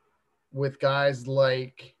appreciate with guys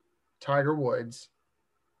like Tiger Woods,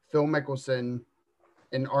 Phil Mickelson,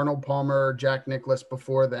 and Arnold Palmer, Jack Nicklaus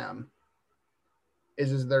before them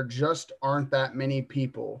is there just aren't that many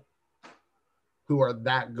people who are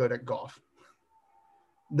that good at golf.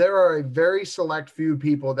 There are a very select few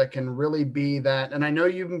people that can really be that. And I know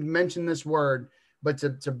you've mentioned this word, but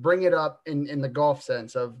to bring it up in the golf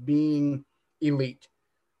sense of being elite,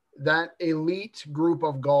 that elite group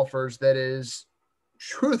of golfers that is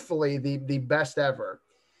truthfully the best ever.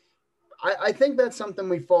 I think that's something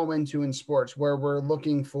we fall into in sports where we're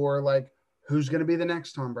looking for, like, who's going to be the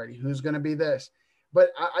next Tom Brady? Who's going to be this?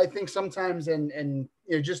 But I think sometimes and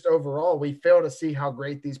just overall, we fail to see how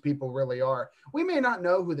great these people really are. We may not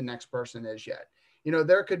know who the next person is yet.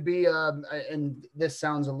 There could be, and this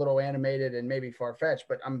sounds a little animated and maybe far-fetched,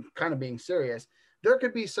 but I'm kind of being serious. there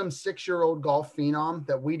could be some 6-year-old golf phenom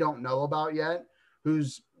that we don't know about yet,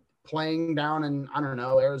 who's playing down in, I don't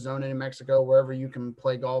know, Arizona, New Mexico, wherever you can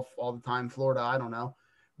play golf all the time, Florida, I don't know.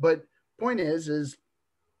 But point is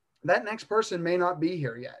that next person may not be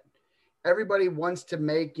here yet. Everybody wants to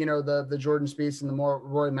make, the Jordan Spieths and the more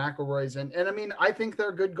Rory McIlroys. And I mean, I think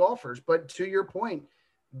they're good golfers, but to your point,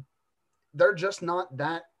 they're just not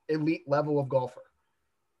that elite level of golfer.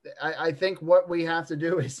 I think what we have to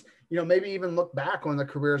do is, maybe even look back on the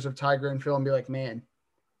careers of Tiger and Phil and be like, man,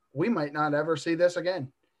 we might not ever see this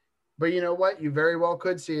again. But you know what? You very well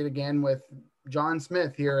could see it again with John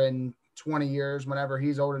Smith here in 20 years, whenever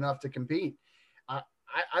he's old enough to compete.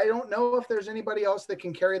 I don't know if there's anybody else that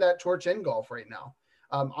can carry that torch in golf right now.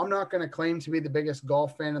 I'm not going to claim to be the biggest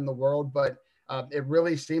golf fan in the world, but it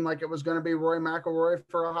really seemed like it was going to be Rory McIlroy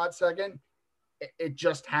for a hot second. It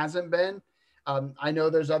just hasn't been. I know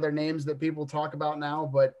there's other names that people talk about now,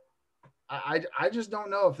 but I just don't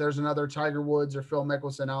know if there's another Tiger Woods or Phil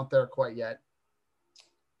Mickelson out there quite yet.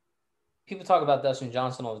 People talk about Dustin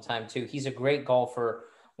Johnson all the time too. He's a great golfer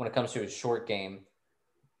when it comes to his short game.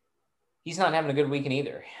 He's not having a good weekend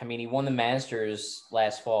either. I mean, he won the Masters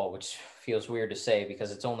last fall, which feels weird to say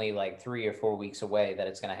because it's only like 3 or 4 weeks away that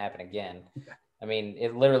it's going to happen again. I mean,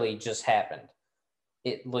 it literally just happened.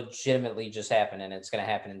 It legitimately just happened, and it's going to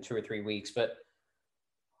happen in 2 or 3 weeks. But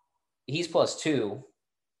he's +2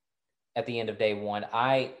 at the end of day one.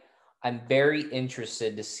 I'm very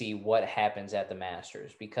interested to see what happens at the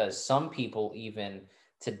Masters because some people even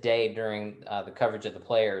today during the coverage of the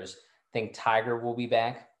Players think Tiger will be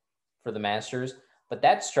back for the Masters, but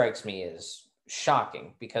that strikes me as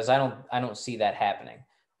shocking because I don't see that happening.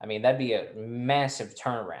 I mean, that'd be a massive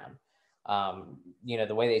turnaround.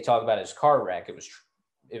 The way they talk about his car wreck,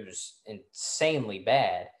 it was insanely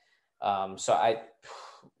bad. So I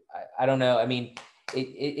don't know. I mean,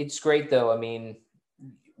 it's great though. I mean,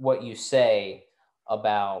 what you say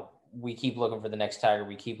about we keep looking for the next Tiger,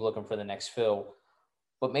 we keep looking for the next Phil.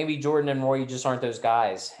 But maybe Jordan and Rory just aren't those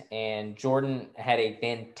guys. And Jordan had a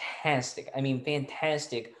fantastic,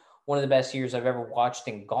 one of the best years I've ever watched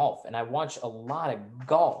in golf. And I watched a lot of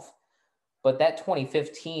golf. But that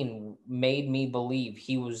 2015 made me believe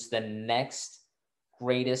he was the next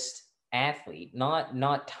greatest athlete.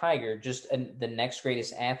 Not Tiger, just the next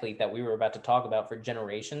greatest athlete that we were about to talk about for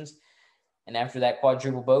generations. And after that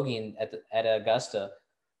quadruple bogey at Augusta,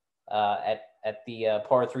 at the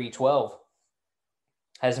par 312,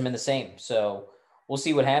 hasn't been the same. So we'll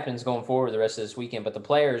see what happens going forward the rest of this weekend. But the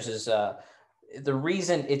Players is the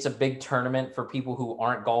reason it's a big tournament for people who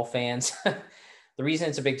aren't golf fans. The reason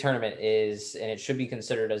it's a big tournament is, and it should be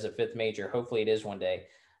considered as a fifth major, hopefully it is one day,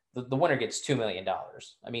 the winner gets $2 million.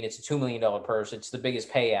 I mean, it's a $2 million purse. It's the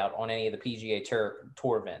biggest payout on any of the PGA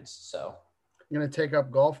Tour events. So I'm going to take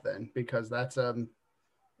up golf then because that's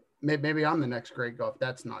maybe I'm the next great golf.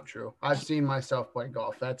 That's not true. I've seen myself play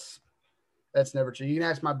golf. That's never true. You can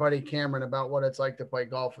ask my buddy Cameron about what it's like to play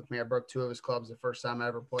golf with me. I broke 2 of his clubs the first time I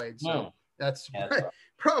ever played. So that's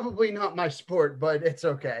probably not my sport, but it's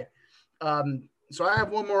okay. So I have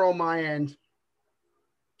one more on my end.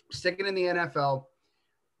 Sticking in the NFL,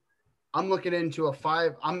 I'm looking into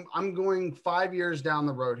I'm going 5 years down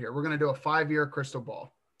the road here. We're going to do a 5-year crystal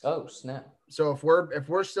ball. Oh, snap. So if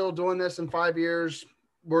we're still doing this in 5 years,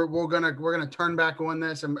 we're gonna turn back on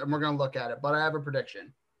this and we're gonna look at it. But I have a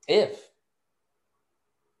prediction.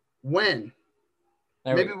 When?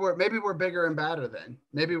 Maybe we're bigger and badder then.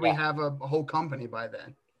 Maybe we have a whole company by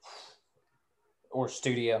then. Or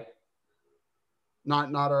studio.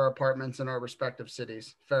 Not our apartments in our respective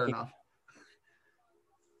cities. Fair enough.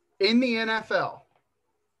 In the NFL,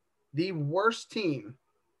 the worst team,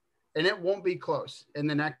 and it won't be close, in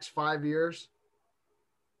the next 5 years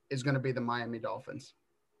is going to be the Miami Dolphins.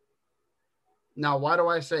 Now, why do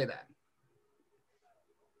I say that?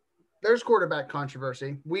 There's quarterback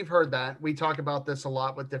controversy. We've heard that. We talk about this a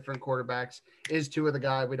lot with different quarterbacks. Is Tua the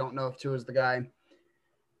guy? We don't know if Tua is the guy.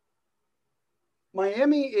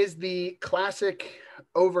 Miami is the classic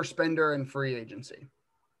overspender in free agency.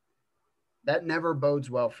 That never bodes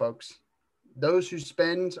well, folks. Those who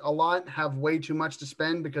spend a lot have way too much to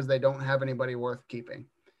spend because they don't have anybody worth keeping.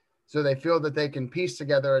 So they feel that they can piece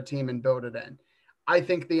together a team and build it in. I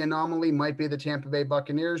think the anomaly might be the Tampa Bay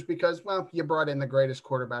Buccaneers because, well, you brought in the greatest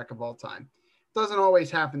quarterback of all time. It doesn't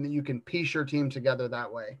always happen that you can piece your team together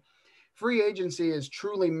that way. Free agency is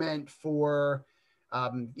truly meant for,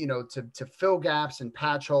 to fill gaps and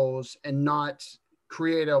patch holes and not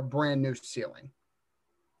create a brand new ceiling.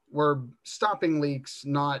 We're stopping leaks,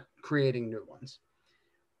 not creating new ones.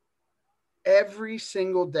 Every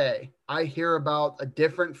single day, I hear about a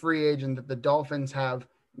different free agent that the Dolphins have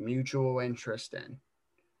mutual interest in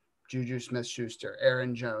Juju Smith-Schuster,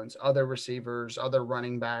 Aaron Jones, other receivers, other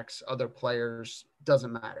running backs, other players,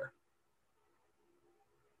 doesn't matter.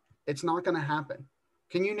 It's not going to happen.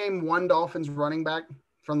 Can you name one Dolphins running back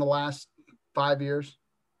from the last 5 years,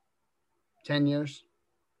 10 years?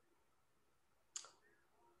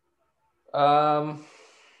 Wow,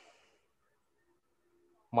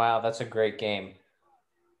 that's a great game.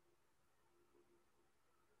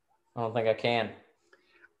 I don't think I can.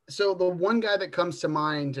 So the one guy that comes to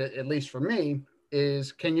mind, at least for me,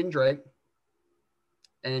 is Kenyon Drake.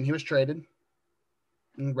 And he was traded.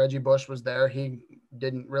 And Reggie Bush was there. He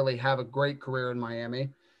didn't really have a great career in Miami.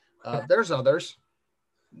 There's others.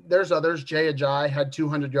 Jay Ajayi had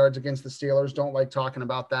 200 yards against the Steelers. Don't like talking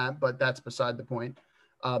about that, but that's beside the point.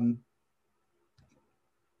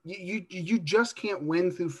 You just can't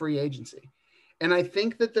win through free agency. And I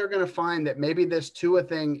think that they're going to find that maybe this Tua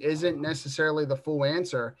thing isn't necessarily the full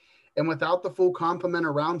answer. And without the full complement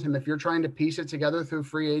around him, if you're trying to piece it together through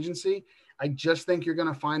free agency, I just think you're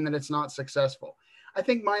going to find that it's not successful. I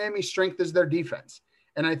think Miami's strength is their defense.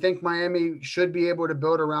 And I think Miami should be able to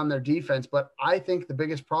build around their defense. But I think the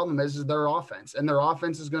biggest problem is their offense. And their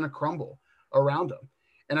offense is going to crumble around them.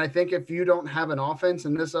 And I think if you don't have an offense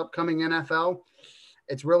in this upcoming NFL,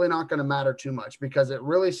 it's really not going to matter too much because it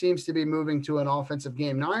really seems to be moving to an offensive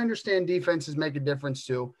game. Now, I understand defenses make a difference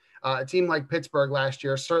too. A team like Pittsburgh last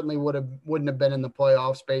year certainly wouldn't have been in the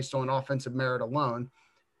playoffs based on offensive merit alone.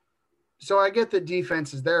 So I get that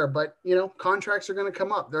defense is there, but, contracts are going to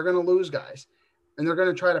come up. They're going to lose guys, and they're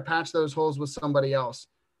going to try to patch those holes with somebody else.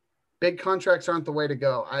 Big contracts aren't the way to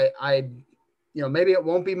go. Maybe it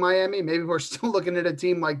won't be Miami. Maybe we're still looking at a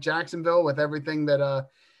team like Jacksonville with everything that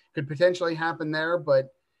could potentially happen there,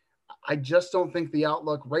 but I just don't think the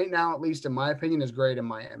outlook right now, at least in my opinion, is great in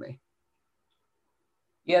Miami.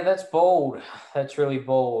 Yeah, that's bold. That's really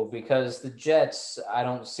bold because the Jets, I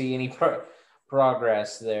don't see any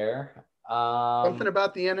progress there. Something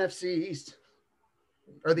about the NFC East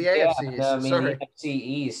or the AFC East. No, the NFC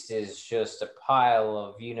East is just a pile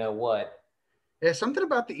of what. Yeah, something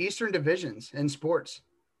about the Eastern divisions in sports.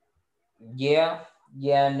 Yeah,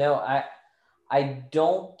 no, I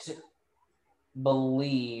don't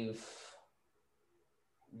believe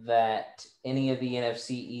that any of the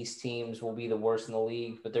NFC East teams will be the worst in the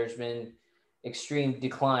league, but there's been extreme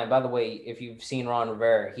decline. By the way, if you've seen Ron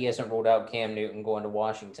Rivera, he hasn't ruled out Cam Newton going to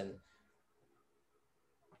Washington.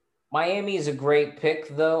 Miami is a great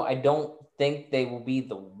pick, though. I don't think they will be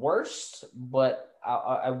the worst, but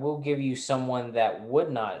I will give you someone that would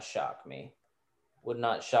not shock me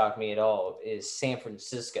at all, is San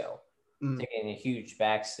Francisco taking a huge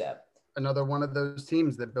backstep. Another one of those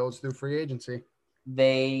teams that builds through free agency.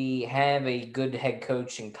 They have a good head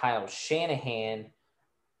coach in Kyle Shanahan,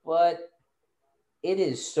 but it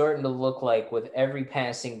is starting to look like with every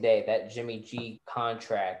passing day that Jimmy G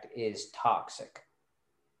contract is toxic.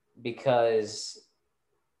 Because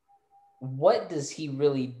what does he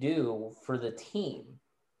really do for the team?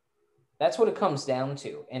 That's what it comes down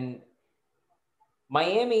to. And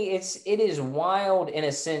Miami, it is wild in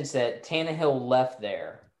a sense that Tannehill left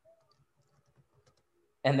there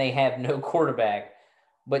and they have no quarterback,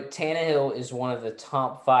 but Tannehill is one of the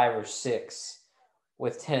top 5 or 6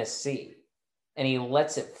 with Tennessee, and he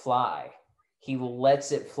lets it fly.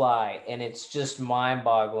 And it's just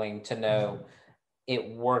mind-boggling to know it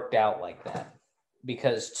worked out like that.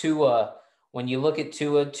 Because Tua, when you look at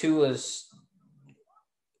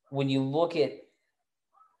when you look at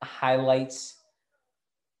highlights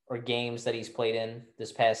or games that he's played in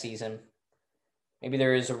this past season, maybe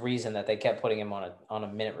there is a reason that they kept putting him on a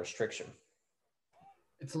minute restriction.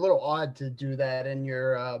 It's a little odd to do that in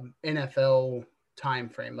your NFL time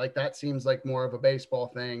frame. Like that seems like more of a baseball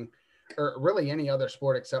thing, or really any other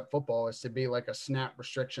sport except football, is to be like a snap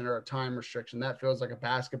restriction or a time restriction. That feels like a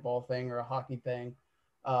basketball thing or a hockey thing.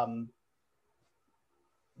 But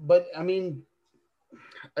I mean,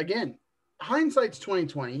 again, hindsight's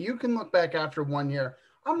 2020. You can look back after 1 year.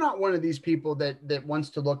 I'm not one of these people that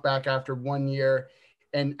wants to look back after 1 year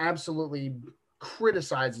and absolutely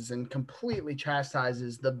criticizes and completely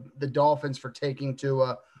chastises the Dolphins for taking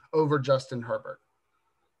Tua over Justin Herbert.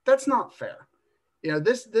 That's not fair.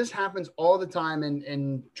 This happens all the time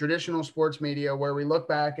in traditional sports media where we look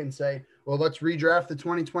back and say, well, let's redraft the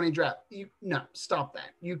 2020 draft. No, stop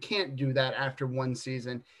that. You can't do that after one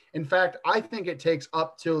season. In fact, I think it takes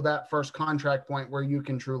up till that first contract point where you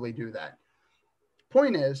can truly do that.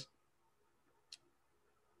 Point is,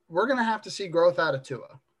 we're going to have to see growth out of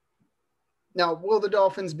Tua. Now, will the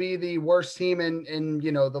Dolphins be the worst team in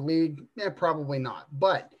the league? Yeah, probably not.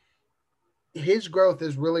 But his growth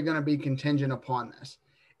is really going to be contingent upon this.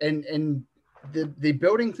 and the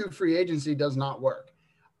building through free agency does not work.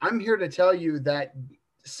 I'm here to tell you that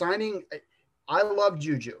signing. I love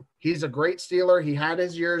Juju. He's a great Steeler. He had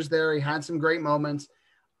his years there. He had some great moments.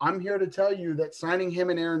 I'm here to tell you that signing him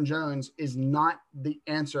and Aaron Jones is not the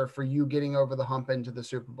answer for you getting over the hump into the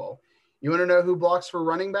Super Bowl. You want to know who blocks for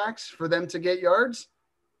running backs for them to get yards?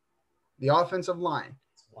 The offensive line.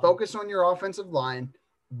 Focus on your offensive line,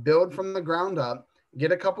 build from the ground up,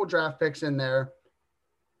 get a couple draft picks in there,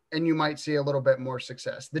 and you might see a little bit more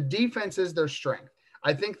success. The defense is their strength.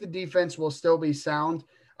 I think the defense will still be sound.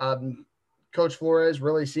 Coach Flores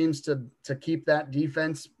really seems to keep that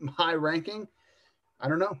defense high ranking. I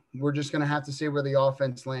don't know. We're just going to have to see where the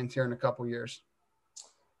offense lands here in a couple years.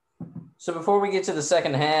 So before we get to the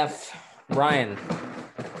second half, Ryan,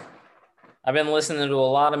 I've been listening to a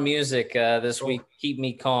lot of music this week. Keep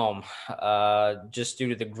me calm, just due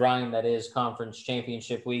to the grind that is conference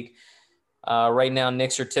championship week. Right now,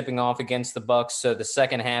 Knicks are tipping off against the Bucks, so the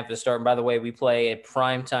second half is starting. By the way, we play a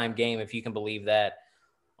primetime game, if you can believe that,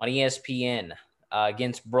 on ESPN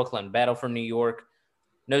against Brooklyn. Battle for New York.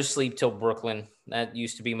 No sleep till Brooklyn. That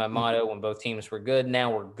used to be my motto when both teams were good.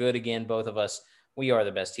 Now we're good again, both of us. We are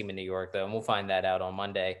the best team in New York, though, and we'll find that out on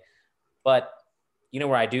Monday. But you know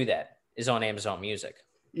where I do that is on Amazon Music.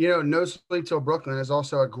 You know, No Sleep Till Brooklyn is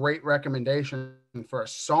also a great recommendation for a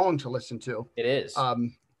song to listen to. It is.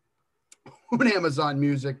 On Amazon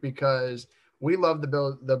Music, because we love the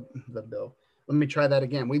bill. Let me try that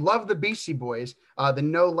again. We love the Beastie Boys, the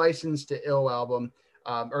No License to Ill album,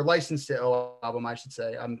 or License to Ill album, I should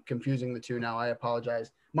say. I'm confusing the two now. I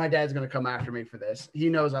apologize. My dad's going to come after me for this. He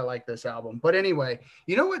knows I like this album. But anyway,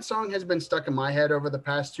 you know what song has been stuck in my head over the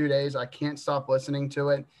past 2 days? I can't stop listening to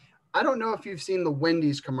it. I don't know if you've seen the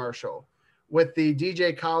Wendy's commercial with the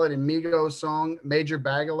DJ Khaled and Migos song, Major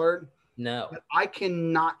Bag Alert. No. But I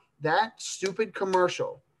cannot. That stupid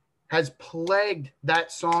commercial has plagued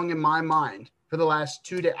that song in my mind for the last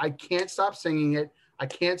 2 days. I can't stop singing it. I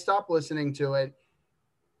can't stop listening to it.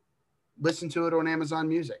 Listen to it on Amazon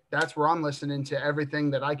Music. That's where I'm listening to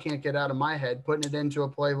everything that I can't get out of my head, putting it into a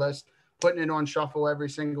playlist, putting it on shuffle every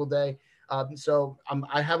single day. So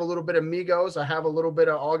I have a little bit of Migos. I have a little bit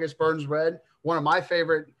of August Burns Red. One of my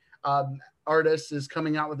favorite artists is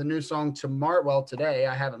coming out with a new song tomorrow. Well, today.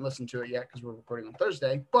 I haven't listened to it yet because we're recording on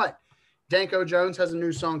Thursday. But Danko Jones has a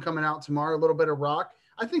new song coming out tomorrow, a little bit of rock.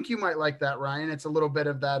 I think you might like that, Ryan. It's a little bit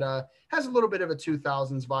of that, has a little bit of a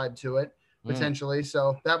 2000s vibe to it, potentially.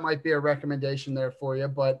 So that might be a recommendation there for you.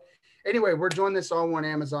 But anyway, we're doing this all on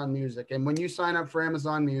Amazon Music. And when you sign up for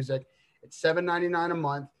Amazon Music, it's $7.99 a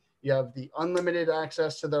month. You have the unlimited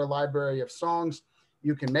access to their library of songs.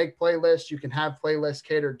 You can make playlists. You can have playlists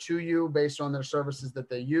catered to you based on their services that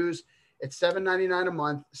they use. It's $7.99 a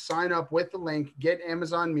month. Sign up with the link,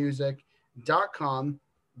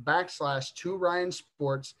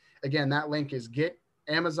 getamazonmusic.com/2RyanSports. Again, that link is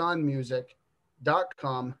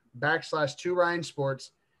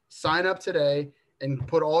getamazonmusic.com/2RyanSports. Sign up today and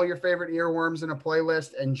put all your favorite earworms in a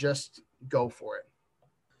playlist and just go for it.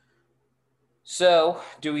 So,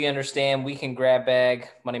 do we understand we can grab bag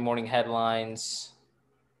Monday morning headlines?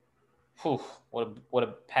 Whew, what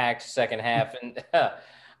a packed second half. And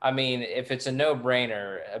I mean, if it's a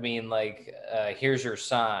no-brainer, I mean, like, here's your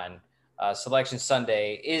sign. Selection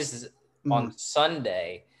Sunday is on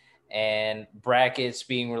Sunday, and brackets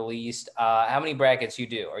being released. How many brackets you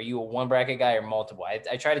do? Are you a one bracket guy or multiple? I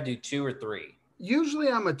try to do 2 or 3. Usually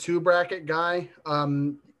I'm a 2 bracket guy,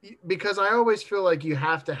 because I always feel like you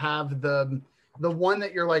have to have the one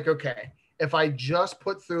that you're like, okay, if I just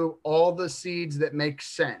put through all the seeds that make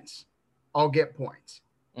sense, I'll get points.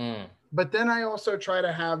 But then I also try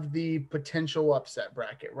to have the potential upset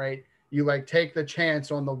bracket, right? You like take the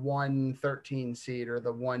chance on the 113 seed or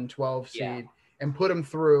the 112 seed and put them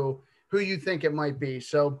through who you think it might be.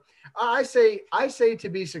 So I say to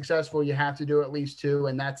be successful, you have to do at least 2.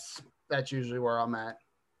 And that's usually where I'm at.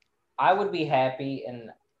 I would be happy. And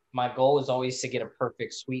my goal is always to get a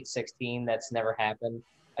perfect Sweet 16. That's never happened.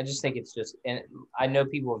 I just think it's just, and I know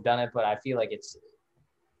people have done it, but I feel like it's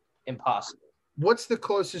impossible. What's the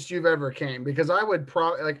closest you've ever came? Because I would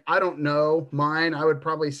probably I don't know mine. I would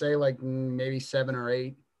probably say like maybe 7 or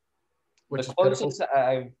 8. Which the closest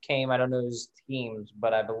I came, I don't know his teams,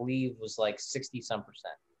 but I believe was like 60-some%.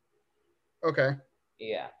 Okay.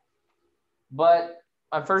 Yeah. But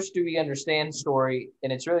my first Do We Understand story,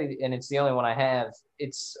 and it's the only one I have.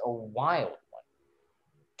 It's a wild one.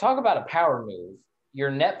 Talk about a power move. Your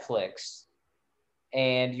Netflix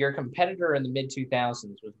and your competitor in the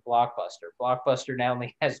mid-2000s was Blockbuster. Blockbuster now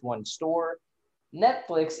only has one store.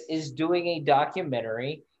 Netflix is doing a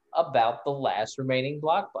documentary about the last remaining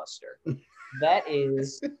Blockbuster. That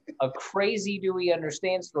is a crazy do we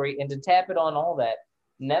understand story. And to tap it on all that,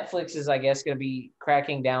 Netflix is, I guess, going to be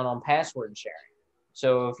cracking down on password sharing.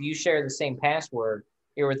 So if you share the same password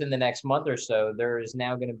here within the next month or so, there is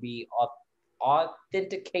now going to be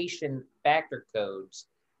authentication factor codes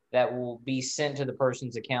that will be sent to the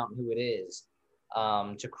person's account who it is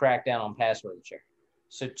to crack down on password sharing.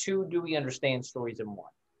 So 2 do we understand stories in 1.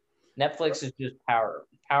 Netflix is just power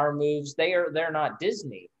moves. They're not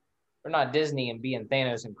Disney. They're not Disney and being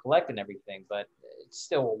Thanos and collecting everything, but it's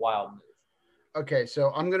still a wild move. Okay,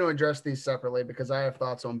 so I'm going to address these separately because I have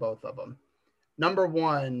thoughts on both of them. Number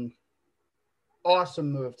 1,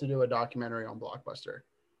 awesome move to do a documentary on Blockbuster.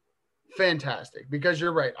 Fantastic, because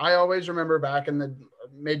you're right. I always remember back in the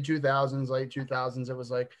mid 2000s, late 2000s, it was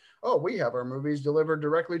like, oh, we have our movies delivered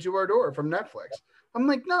directly to our door from Netflix. I'm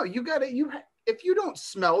like, no, you got it. If you don't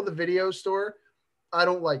smell the video store, I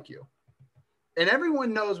don't like you. And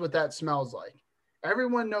everyone knows what that smells like.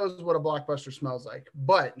 Everyone knows what a Blockbuster smells like.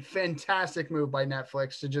 But fantastic move by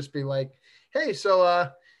Netflix to just be like, hey, so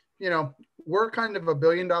we're kind of a $1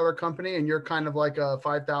 billion company and you're kind of like a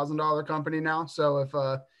 $5,000 company now. So if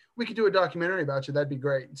we could do a documentary about you, that'd be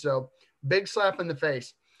great. So big slap in the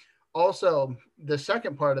face. Also, the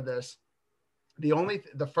second part of this,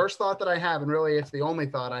 the first thought that I have, and really it's the only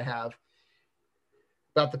thought I have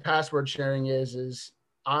about the password sharing is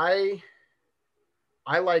I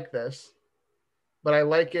like this, but I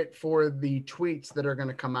like it for the tweets that are going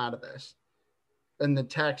to come out of this and the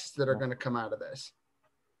texts that are going to come out of this.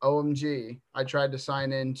 OMG, I tried to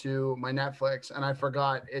sign into my Netflix and I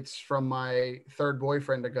forgot it's from my third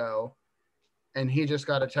boyfriend ago. And he just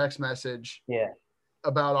got a text message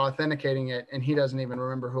about authenticating it. And he doesn't even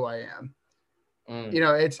remember who I am.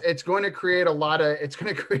 It's going to create a lot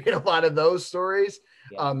of those stories.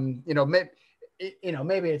 Yeah.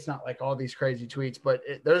 Maybe it's not like all these crazy tweets, but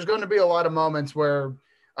there's going to be a lot of moments where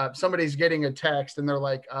somebody's getting a text and they're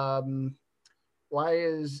like, why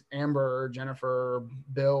is Amber or Jennifer or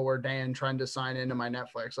Bill or Dan trying to sign into my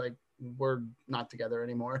Netflix? Like, we're not together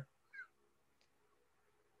anymore.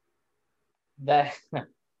 That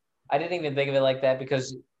I didn't even think of it like that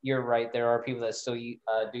because you're right. There are people that still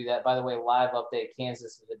do that. By the way, live update,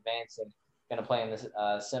 Kansas is advancing. Going to play in the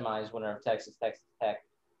semis, winner of Texas Tech.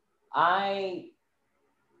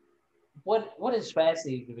 What is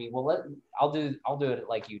fascinating to me? Well, I'll do it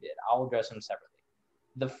like you did. I'll address them separately.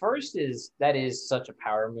 The first is that is such a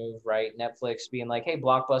power move, right? Netflix being like, hey,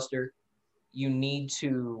 Blockbuster, you need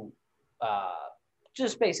to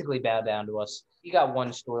just basically bow down to us. You got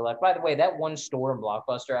one store left. By the way, that one store in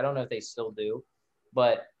Blockbuster, I don't know if they still do,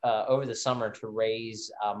 but over the summer to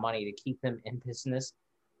raise money to keep them in business,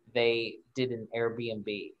 they did an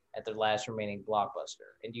Airbnb at their last remaining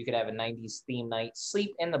Blockbuster. And you could have a 90s theme night,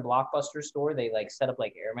 sleep in the Blockbuster store. They like set up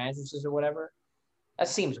like air mattresses or whatever. That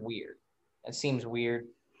seems weird.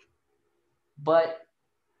 But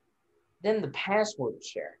then the password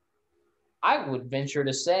share. I would venture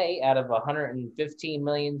to say out of 115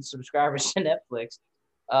 million subscribers to Netflix,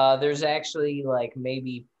 there's actually like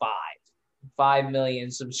maybe 5 million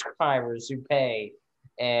subscribers who pay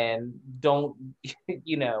and don't,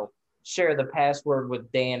 share the password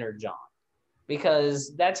with Dan or John.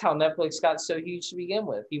 Because that's how Netflix got so huge to begin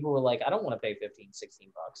with. People were like, I don't want to pay 15,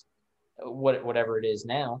 16 bucks, whatever it is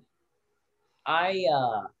now. I'm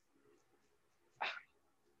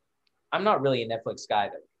not really a Netflix guy,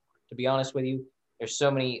 though. To be honest with you, there's so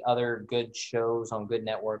many other good shows on good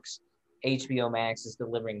networks. HBO Max is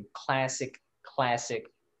delivering classic,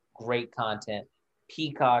 great content.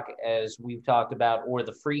 Peacock, as we've talked about, or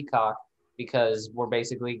the Free Cock, because we're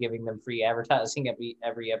basically giving them free advertising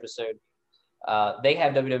every episode. They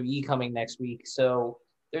have WWE coming next week. So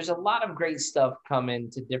there's a lot of great stuff coming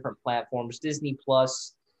to different platforms. Disney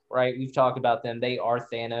Plus, right? We've talked about them. They are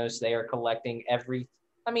Thanos. They are collecting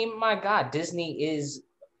my God, Disney is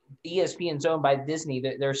ESPN's owned by Disney.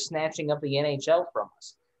 They're snatching up the NHL from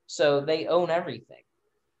us. So they own everything.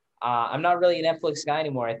 I'm not really a Netflix guy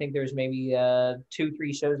anymore. I think there's maybe 2-3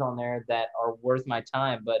 shows on there that are worth my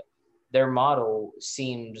time, but their model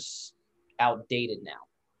seems outdated now,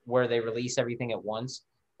 where they release everything at once,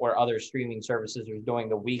 where other streaming services are doing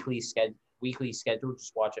the weekly schedule,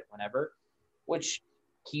 just watch it whenever, which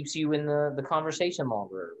keeps you in the conversation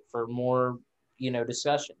longer for more,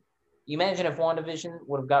 discussion. You imagine if WandaVision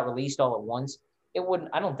would have got released all at once,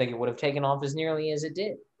 I don't think it would have taken off as nearly as it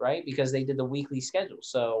did, right? Because they did the weekly schedule.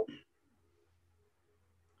 So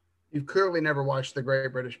you've clearly never watched the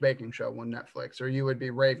Great British Baking Show on Netflix, or you would be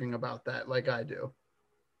raving about that like I do.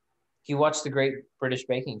 You watched the Great British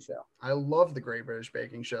Baking Show. I love the Great British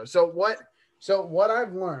Baking Show. So what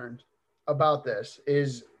I've learned about this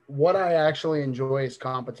is what I actually enjoy is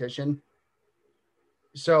competition.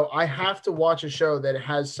 So I have to watch a show that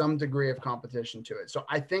has some degree of competition to it. So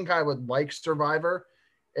I think I would like Survivor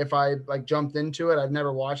if I like jumped into it. I've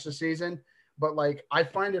never watched the season, but like I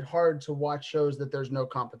find it hard to watch shows that there's no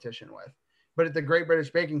competition with. But at the Great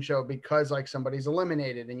British Baking Show, because like somebody's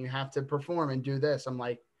eliminated and you have to perform and do this, I'm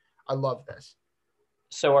like, I love this.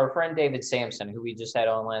 So our friend David Sampson, who we just had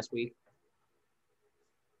on last week,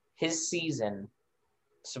 his season,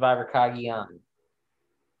 Survivor Cagayan,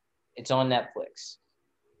 it's on Netflix.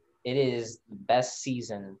 It is the best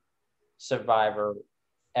season Survivor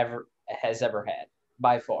has ever had,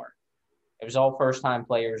 by far. It was all first-time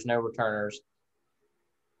players, no returners.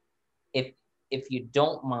 If you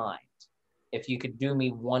don't mind, if you could do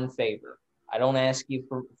me one favor, I don't ask you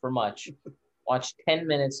for much. Watch 10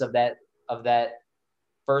 minutes of that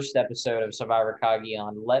first episode of Survivor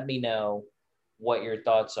Cagayan. Let me know what your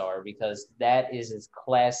thoughts are, because that is as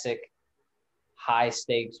classic high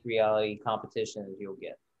stakes reality competition as you'll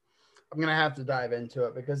get. I'm going to have to dive into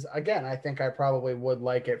it because, again, I think I probably would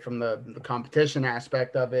like it from the competition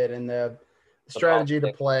aspect of it and the strategy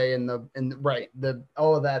to play and the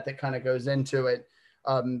all of that kind of goes into it.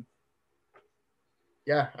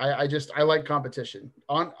 Yeah, I like competition.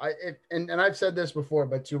 And I've said this before,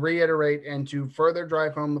 but to reiterate and to further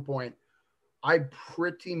drive home the point, I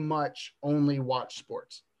pretty much only watch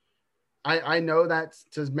sports. I know that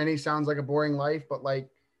to many sounds like a boring life, but like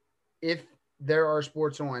if there are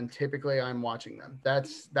sports on, typically I'm watching them.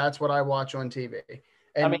 That's what I watch on TV.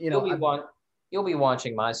 And I mean, you'll be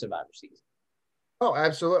watching my Survivor season. Oh,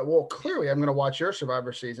 absolutely. Well, clearly I'm going to watch your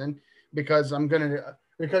Survivor season because you're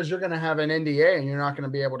going to have an NDA and you're not going to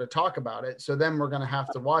be able to talk about it. So then we're going to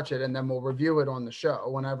have to watch it and then we'll review it on the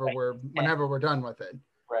show whenever we're done with it.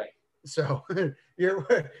 Right. So you're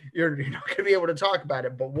not going to be able to talk about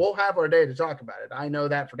it, but we'll have our day to talk about it. I know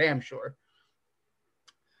that for damn sure.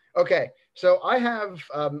 Okay. So I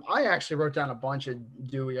actually wrote down a bunch of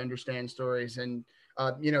Do We Understand stories, and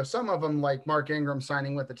some of them, like Mark Ingram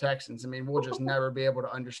signing with the Texans. I mean, we'll just never be able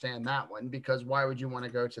to understand that one because why would you want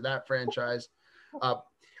to go to that franchise?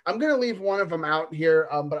 I'm going to leave one of them out here,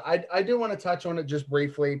 but I do want to touch on it just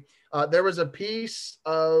briefly. There was a piece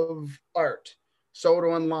of art sold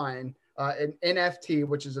online, an NFT,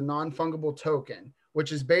 which is a non-fungible token,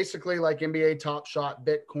 which is basically like NBA Top Shot,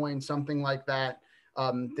 Bitcoin, something like that,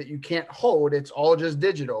 that you can't hold. It's all just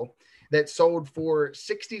digital. That sold for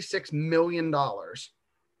 $66 million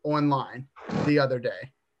online the other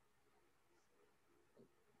day.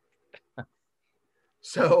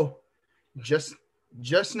 So just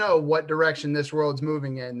know what direction this world's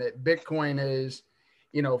moving in, that Bitcoin is,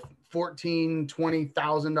 $14,000,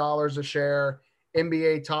 $20,000 a share.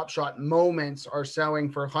 NBA Top Shot moments are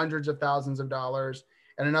selling for hundreds of thousands of dollars.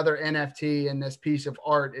 And another NFT in this piece of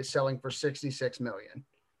art is selling for $66 million.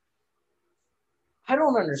 I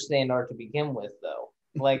don't understand art to begin with, though.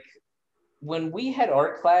 Like when we had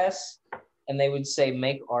art class and they would say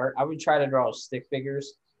make art, I would try to draw stick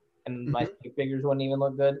figures, and my stick figures wouldn't even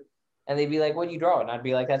look good. And they'd be like, "What do you draw?" And I'd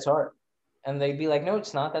be like, "That's art." And they'd be like, "No,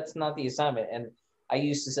 it's not. That's not the assignment." And I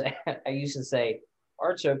used to say,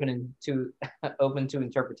 art's open to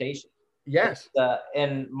interpretation. Yes.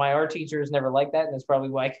 And my art teachers never liked that, and that's probably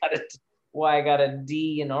why I got a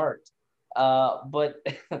D in art. But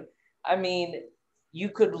I mean, you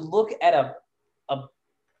could look at a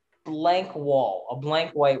blank wall, a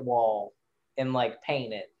blank white wall, and like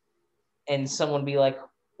paint it, and someone be like,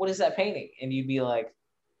 "What is that painting?" And you'd be like,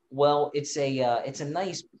 "Well, it's a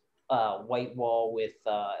nice white wall with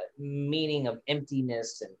meaning of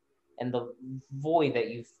emptiness and the void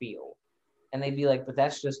that you feel." And they'd be like, "But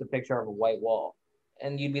that's just a picture of a white wall."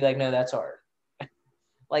 And you'd be like, "No, that's art."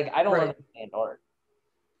 Like, I don't understand art.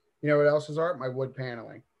 You know what else is art? My wood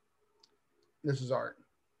paneling. This is art.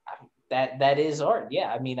 That is art.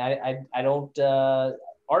 Yeah. I mean, I don't,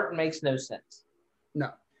 art makes no sense.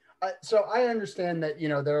 No. So I understand that,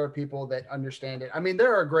 there are people that understand it. I mean,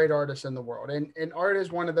 there are great artists in the world, and art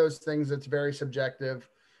is one of those things that's very subjective.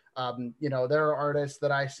 There are artists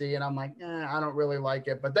that I see and I'm like, I don't really like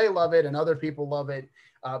it, but they love it and other people love it.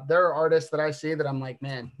 There are artists that I see that I'm like,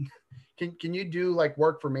 man, can you do like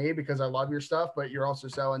work for me because I love your stuff, but you're also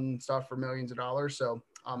selling stuff for millions of dollars. So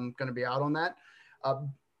I'm going to be out on that.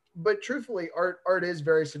 But truthfully, art is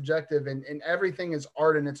very subjective, and everything is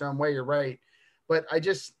art in its own way. You're right. But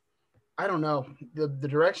I don't know, the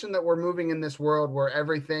direction that we're moving in this world where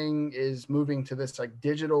everything is moving to this like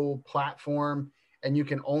digital platform and you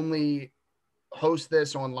can only host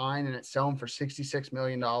this online and it's selling for $66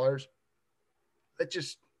 million.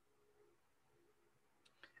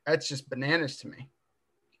 That's just bananas to me.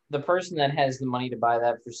 the person that has the money to buy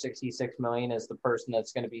that for $66 million is the person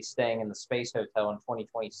that's going to be staying in the Space Hotel in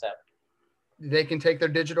 2027. They can take their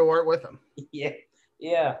digital art with them. Yeah.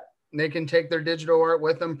 Yeah. They can take their digital art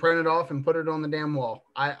with them, print it off, and put it on the damn wall.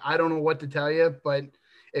 I don't know what to tell you, but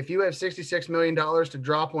if you have $66 million to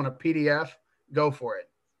drop on a PDF, go for it.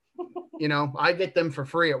 You know, I get them for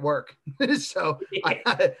free at work. So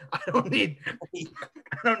I don't need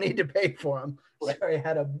to pay for them. Sorry, I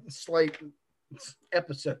had a slight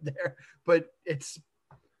episode there, but it's,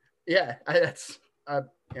 yeah, that's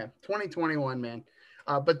 2021, man.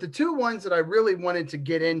 But the two ones that I really wanted to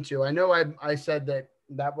get into, I know I said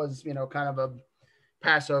that was, you know, kind of a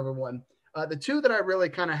Passover one. The two that I really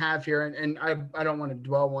kind of have here, and I don't want to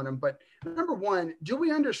dwell on them, but number one, do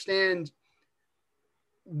we understand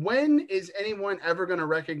when is anyone ever going to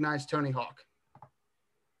recognize Tony Hawk?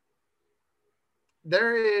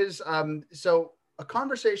 There is, so a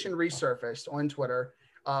conversation resurfaced on Twitter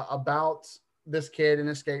about this kid in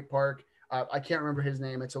a skate park. I can't remember his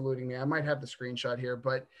name. It's eluding me. I might have the screenshot here,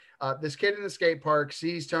 but this kid in the skate park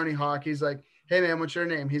sees Tony Hawk. He's like, "Hey man, what's your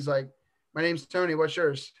name?" He's like, "My name's Tony. What's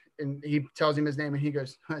yours?" And he tells him his name and he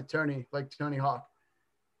goes, "Tony, like Tony Hawk."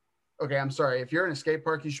 Okay, I'm sorry. If you're in a skate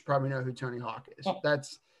park, you should probably know who Tony Hawk is.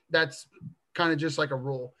 That's kind of just like a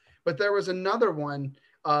rule. But there was another one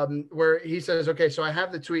where he says, okay, so I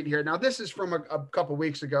have the tweet here. Now, this is from a couple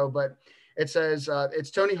weeks ago, but it says, it's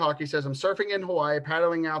Tony Hawk. He says, "I'm surfing in Hawaii,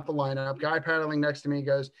 paddling out the lineup. Guy paddling next to me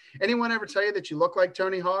goes, 'Anyone ever tell you that you look like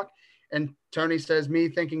Tony Hawk?' And Tony says, me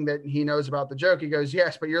thinking that he knows about the joke. He goes,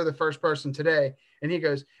 'Yes, but you're the first person today.' And he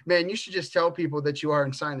goes, 'Man, you should just tell people that you are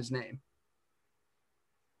and sign his name.'"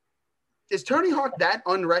 Is Tony Hawk that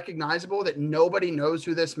unrecognizable that nobody knows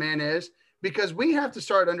who this man is? Because we have to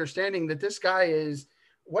start understanding that this guy is,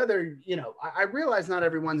 whether, you know, I realize not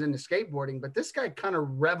everyone's into skateboarding, but this guy kind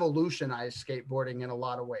of revolutionized skateboarding in a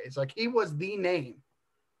lot of ways. Like, he was the name.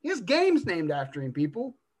 He has games named after him,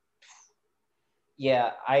 people.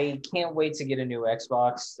 Yeah, I can't wait to get a new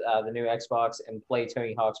Xbox, the new Xbox, and play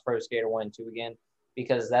Tony Hawk's Pro Skater 1 and 2 again,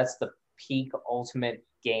 because that's the peak ultimate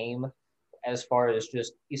game. As far as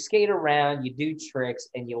just you skate around, you do tricks,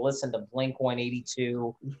 and you listen to Blink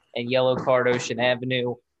 182 and Yellow Card Ocean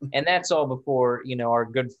Avenue. And that's all before, you know, our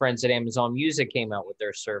good friends at Amazon Music came out with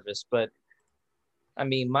their service. But, I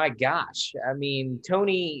mean, my gosh. I mean,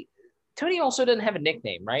 Tony also doesn't have a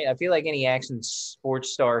nickname, right? I feel like any action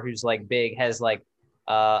sports star who's, like, big has, like,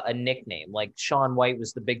 a nickname. Like, Shaun White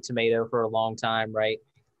was the Big Tomato for a long time, right?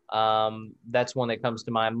 That's one that comes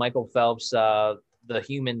to mind. Michael Phelps, the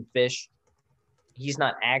Human Fish. He's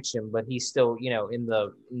not action, but he's still, you know, in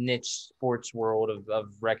the niche sports world of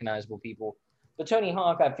recognizable people. But Tony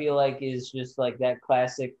Hawk, I feel like, is just like that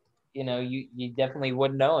classic, you know, you definitely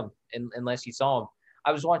wouldn't know him unless you saw him.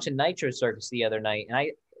 I was watching Nitro Circus the other night,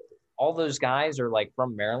 and all those guys are like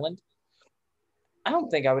from Maryland. I don't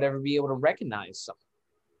think I would ever be able to recognize someone.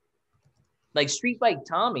 Like Street Bike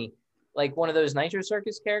Tommy, like one of those Nitro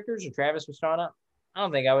Circus characters, or Travis Pastrana, I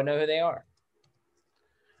don't think I would know who they are.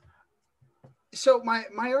 So my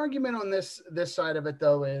argument on this side of it,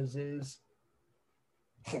 though, is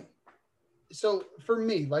so for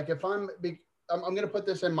me, like, if I'm going to put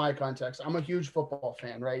this in my context. I'm a huge football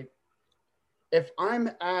fan, right? If I'm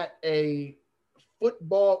at a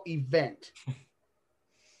football event,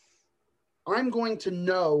 I'm going to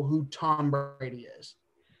know who Tom Brady is.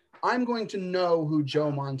 I'm going to know who Joe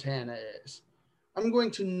Montana is. I'm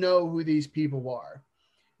going to know who these people are.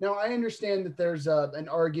 Now, I understand that there's an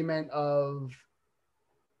argument of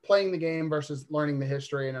playing the game versus learning the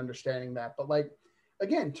history and understanding that. But, like,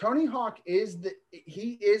 again, Tony Hawk is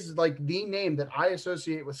like the name that I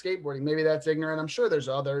associate with skateboarding. Maybe that's ignorant. I'm sure there's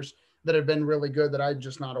others that have been really good that I'm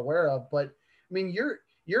just not aware of. But, I mean,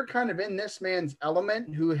 you're kind of in this man's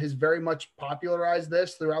element, who has very much popularized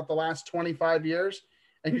this throughout the last 25 years.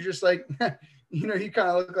 And you're just like, you know, you kind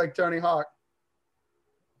of look like Tony Hawk.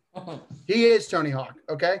 He is Tony Hawk,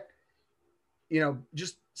 okay? You know,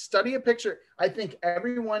 just study a picture. I think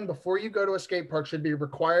everyone, before you go to a skate park, should be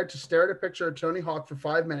required to stare at a picture of Tony Hawk for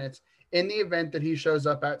 5 minutes in the event that he shows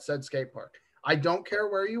up at said skate park. I don't care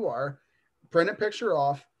where you are. Print a picture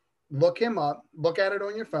off, look him up, look at it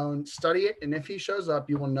on your phone, study it, and if he shows up,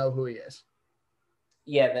 you will know who he is.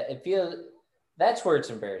 Yeah, that's where it's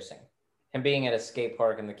embarrassing. Him being at a skate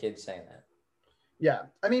park and the kids saying that. Yeah.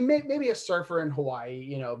 I mean, maybe a surfer in Hawaii,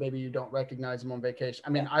 you know, maybe you don't recognize him on vacation.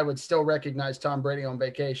 I mean, I would still recognize Tom Brady on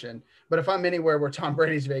vacation, but if I'm anywhere where Tom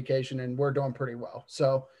Brady's vacation, and we're doing pretty well.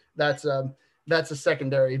 So that's a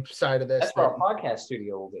secondary side of this. That's where our podcast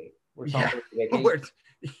studio will be.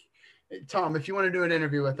 Tom, if you want to do an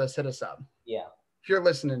interview with us, hit us up. Yeah. If you're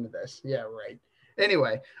listening to this. Yeah, right.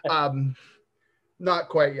 Anyway, not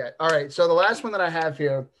quite yet. All right. So the last one that I have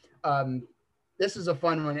here, this is a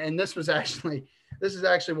fun one, and this is actually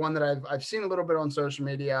one that I've seen a little bit on social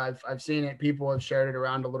media. I've seen it. People have shared it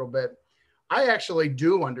around a little bit. I actually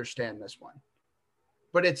do understand this one,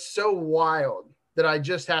 but it's so wild that I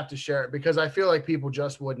just have to share it because I feel like people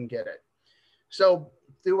just wouldn't get it. So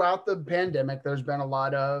throughout the pandemic, there's been a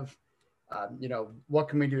lot of, what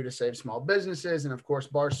can we do to save small businesses? And of course,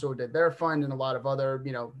 Barstool did their fund and a lot of other,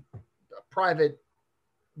 private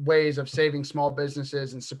ways of saving small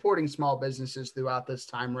businesses and supporting small businesses throughout this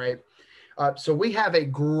time, right? So we have a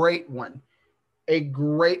great one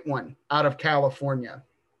out of California.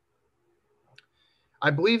 I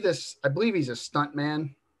believe he's a stunt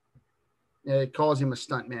man. It calls him a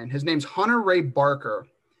stunt man. His name's Hunter Ray Barker.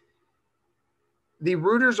 The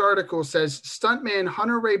Reuters article says stuntman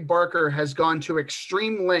Hunter Ray Barker has gone to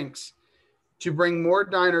extreme lengths to bring more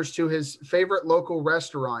diners to his favorite local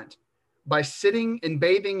restaurant by sitting and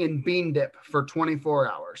bathing in bean dip for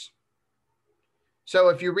 24 hours. So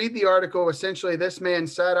if you read the article, essentially this man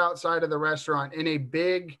sat outside of the restaurant in a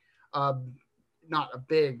big, not a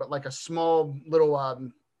big, but like a small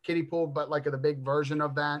little kiddie pool, but like the big version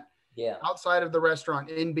of that. Yeah. Outside of the restaurant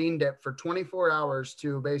in bean dip for 24 hours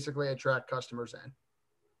to basically attract customers in.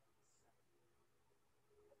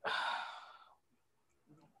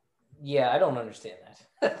 Yeah, I don't understand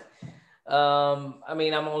that. I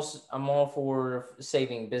mean, I'm all for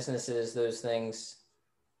saving businesses, those things,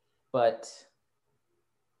 but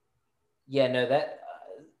yeah, no, that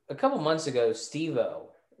a couple months ago, Steve-O,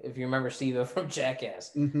 if you remember Steve-O from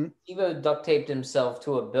Jackass, Steve-O duct taped himself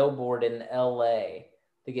to a billboard in LA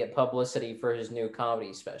to get publicity for his new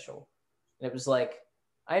comedy special. And it was like,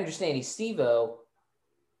 I understand he's Steve-O,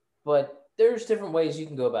 but there's different ways you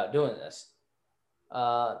can go about doing this.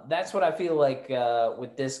 That's what I feel like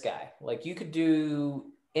with this guy. Like you could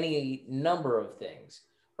do any number of things.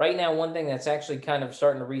 Right now, one thing that's actually kind of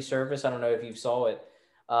starting to resurface, I don't know if you saw it,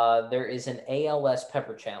 there is an ALS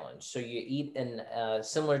pepper challenge. So you eat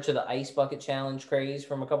similar to the ice bucket challenge craze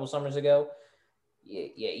from a couple summers ago.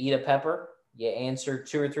 You eat a pepper, you answer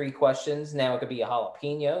 2 or 3 questions. Now it could be a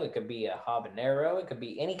jalapeno, it could be a habanero, it could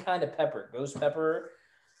be any kind of pepper, ghost pepper.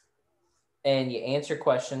 And you answer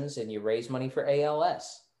questions and you raise money for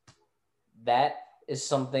ALS. That is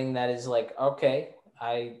something that is like, okay,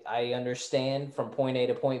 I understand from point A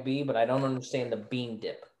to point B, but I don't understand the bean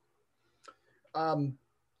dip.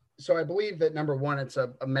 So I believe that number one, it's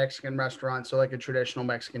a Mexican restaurant. So like a traditional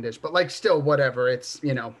Mexican dish, but like still whatever. It's,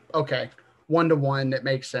 okay, 1-to-1, it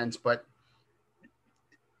makes sense. But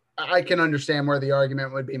I can understand where the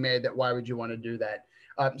argument would be made that why would you want to do that?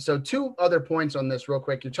 So 2 other points on this real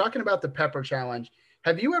quick. You're talking about the pepper challenge.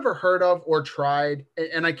 Have you ever heard of or tried,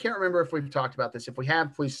 and I can't remember if we've talked about this. If we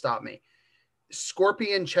have, please stop me.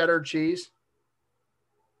 Scorpion cheddar cheese.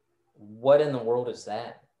 What in the world is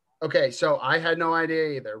that? Okay, so I had no idea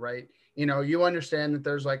either, right? You understand that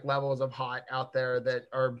there's like levels of hot out there that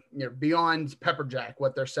are beyond pepper jack,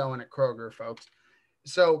 what they're selling at Kroger, folks.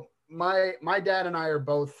 So my dad and I are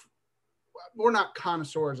both, we're not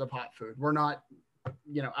connoisseurs of hot food. We're not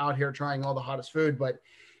out here trying all the hottest food, but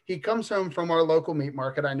he comes home from our local meat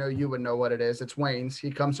market. I know you would know what it is. It's Wayne's.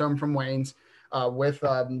 He comes home from Wayne's with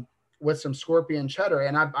some scorpion cheddar.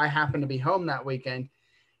 And I happened to be home that weekend.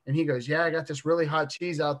 And he goes, yeah, I got this really hot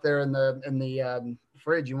cheese out there in the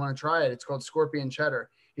fridge. You want to try it? It's called scorpion cheddar.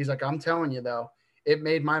 He's like, I'm telling you though, it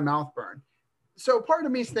made my mouth burn. So part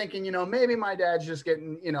of me is thinking, maybe my dad's just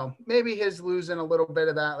getting, maybe he's losing a little bit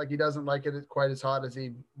of that. Like he doesn't like it quite as hot as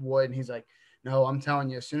he would. And he's like, no, I'm telling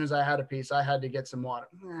you, as soon as I had a piece, I had to get some water.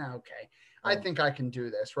 Okay. I think I can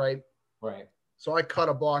do this. Right. Right. So I cut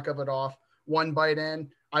a block of it off. 1 bite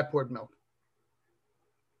in, I poured milk.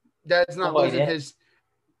 Dad's not losing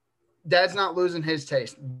his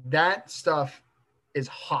taste. That stuff is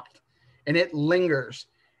hot and it lingers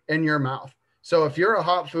in your mouth. So if you're a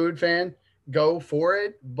hot food fan, go for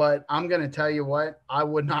it. But I'm going to tell you what, I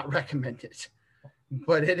would not recommend it.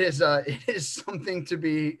 But it is something to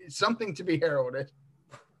be heralded.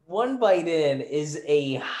 1 bite in is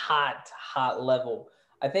a hot level.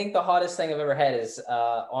 I think the hottest thing I've ever had is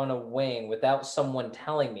on a wing without someone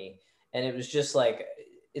telling me. And it was just like,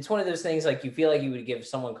 it's one of those things like you feel like you would give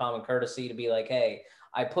someone common courtesy to be like, hey,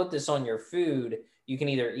 I put this on your food. You can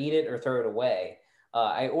either eat it or throw it away.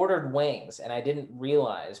 I ordered wings and I didn't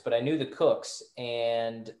realize, but I knew the cooks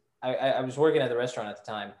and I was working at the restaurant at the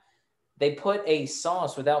time. They put a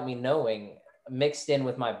sauce without me knowing mixed in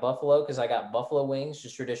with my buffalo because I got buffalo wings,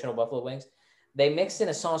 just traditional buffalo wings. They mixed in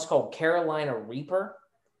a sauce called Carolina Reaper.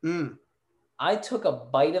 I took a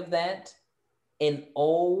bite of that and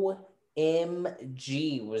oh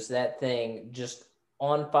OMG was that thing just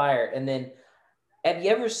on fire. And then, have you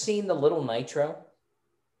ever seen the Little Nitro?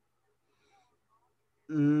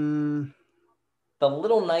 Mm, The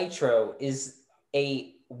Little Nitro is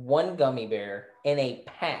a one gummy bear in a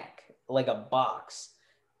pack, like a box,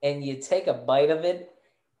 and you take a bite of it.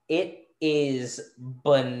 It is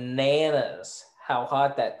bananas how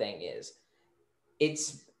hot that thing is.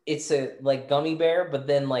 It's a like gummy bear, but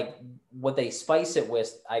then like what they spice it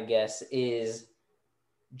with, I guess, is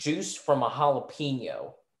juice from a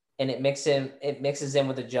jalapeno, and it mixes in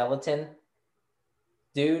with the gelatin.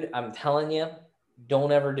 Dude, I'm telling you,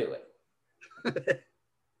 don't ever do it.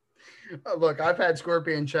 look, I've had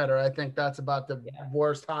scorpion cheddar. I think that's about the Yeah.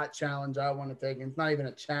 worst hot challenge I want to take. It's not even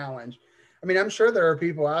a challenge. I mean, I'm sure there are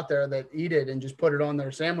people out there that eat it and just put it on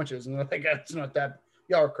their sandwiches, and they're like, "It's not that."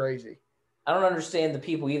 Y'all are crazy. I don't understand the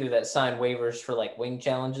people either that sign waivers for like wing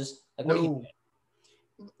challenges. Like, what are you?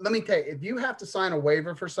 No, let me tell you, if you have to sign a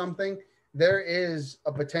waiver for something, there is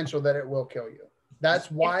a potential that it will kill you. That's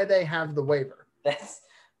why they have the waiver.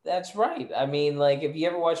 That's right. I mean, like if you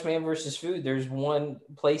ever watch Man versus Food, there's one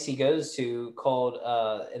place he goes to called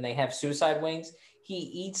and they have suicide wings. He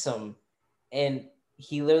eats them and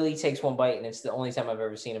he literally takes one bite and it's the only time I've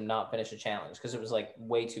ever seen him not finish a challenge because it was like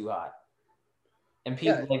way too hot. And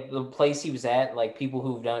Yeah, people like the place he was at, like people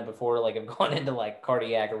who've done it before, like have gone into like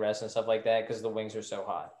cardiac arrest and stuff like that because the wings are so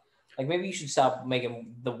hot. Like maybe you should stop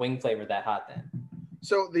making the wing flavor that hot then.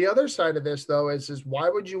 so the other side of this though is why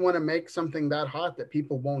would you want to make something that hot that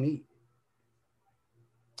people won't eat?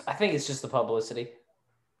 I think it's just the publicity.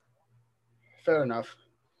 Fair enough.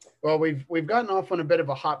 Well, we've gotten off on a bit of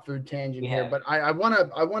a hot food tangent here, Yeah. but I want to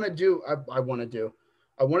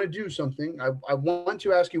do something. I want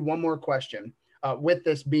to ask you one more question with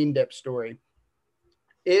this bean dip story.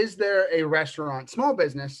 Is there a restaurant, small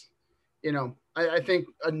business? I think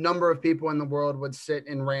a number of people in the world would sit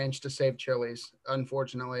in ranch to save Chili's.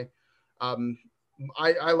 Unfortunately, um,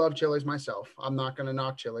 I love Chili's myself. I'm not going to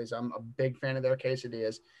knock Chili's. I'm a big fan of their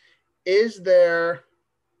quesadillas. Is there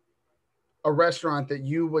a restaurant that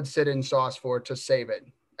you would sit in sauce for to save it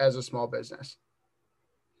as a small business?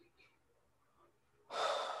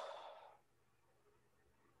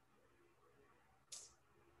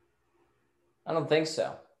 I don't think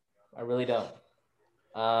so. I really don't.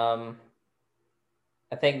 Um,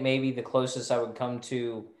 I think maybe the closest I would come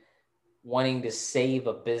to wanting to save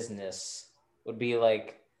a business would be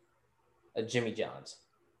like a Jimmy John's.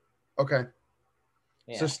 Okay.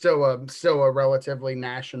 So Yeah. still a relatively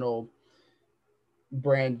national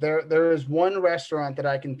brand. There is one restaurant that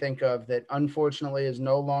I can think of that unfortunately is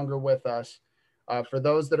no longer with us. For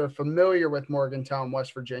those that are familiar with Morgantown,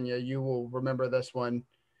 West Virginia, you will remember this one.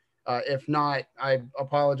 If not, I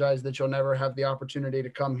apologize that you'll never have the opportunity to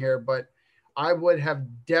come here, but I would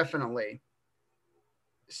have definitely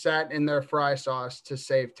sat in their fry sauce to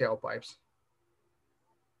save tailpipes.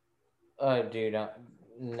 Oh, dude, no,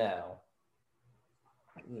 no.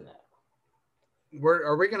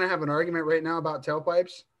 Are we going to have an argument right now about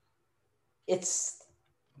tailpipes? It's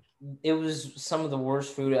it was some of the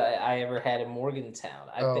worst food I ever had in Morgantown.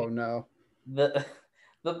 I Oh think no. the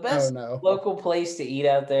the Oh best no. local place to eat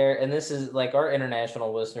out there, and this is like our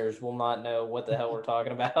international listeners will not know what the hell we're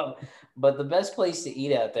talking about, but the best place to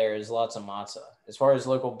eat out there is Lots of Matza. As far as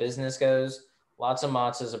local business goes, Lots of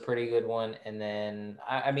Matza is a pretty good one. And then,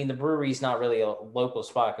 I mean, the brewery's not really a local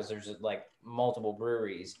spot because there's like multiple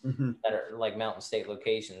breweries Mhm. that are like Mountain State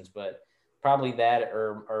locations, but probably that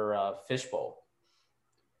or Fishbowl.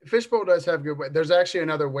 Fishbowl does have good. There's actually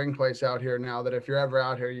another wing place out here now that if you're ever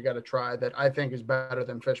out here, you got to try that I think is better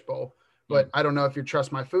than Fishbowl. But I don't know if you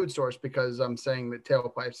trust my food source because I'm saying that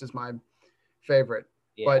tailpipes is my favorite.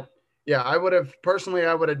 Yeah. But yeah, I would have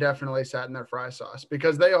definitely sat in their fry sauce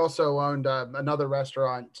because they also owned another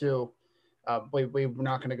restaurant too. We're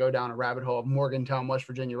not going to go down a rabbit hole of Morgantown, West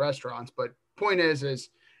Virginia restaurants, but point is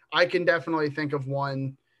I can definitely think of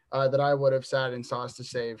one that I would have sat in sauce to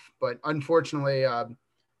save. But unfortunately,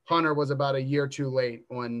 Hunter was about a year too late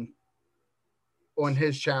on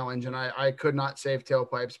his challenge, and I could not save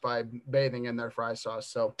tailpipes by bathing in their fry sauce.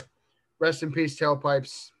 So rest in peace,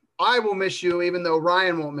 tailpipes. I will miss you, even though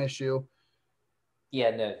Ryan won't miss you.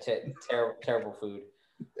 Yeah, no, terrible, terrible food.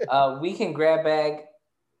 Weekend grab bag.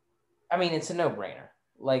 I mean, it's a no-brainer.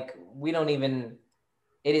 Like we don't even.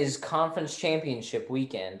 It is conference championship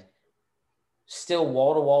weekend. Still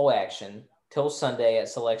wall-to-wall action till Sunday at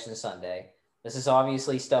Selection Sunday. This is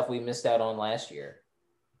obviously stuff we missed out on last year.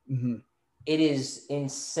 Mm-hmm. It is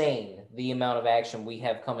insane the amount of action we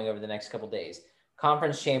have coming over the next couple days.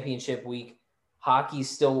 Conference championship week. Hockey's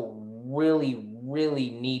still really, really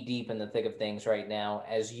knee deep in the thick of things right now,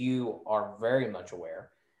 as you are very much aware,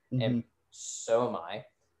 and so am I.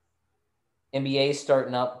 NBA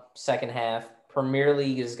starting up second half. Premier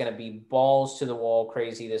League is going to be balls to the wall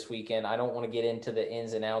crazy this weekend. I don't want to get into the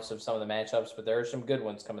ins and outs of some of the matchups, but there are some good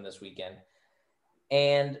ones coming this weekend.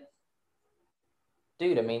 And,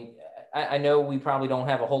 dude, I mean, I know we probably don't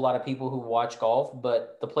have a whole lot of people who watch golf,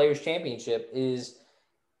 but the Players' Championship is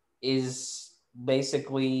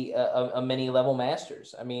basically a mini level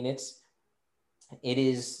Masters. I mean, it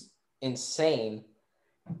is insane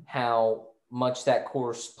how much that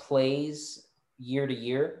course plays year to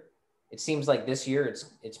year. It seems like this year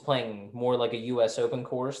it's playing more like a US Open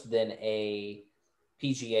course than a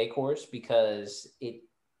PGA course, because it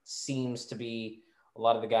seems to be a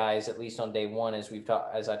lot of the guys, at least on day one, as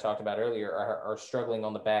I talked about earlier, are struggling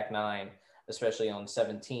on the back nine, especially on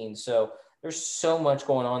 17. So there's so much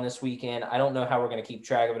going on this weekend. I don't know how we're going to keep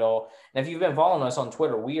track of it all. And if you've been following us on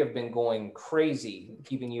Twitter, we have been going crazy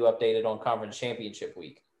keeping you updated on Conference Championship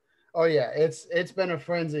week. Oh yeah, it's been a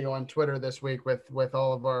frenzy on Twitter this week with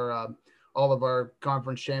all of our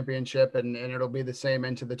conference championship, and it'll be the same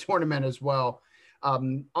into the tournament as well.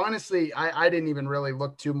 Honestly, I didn't even really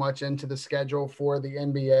look too much into the schedule for the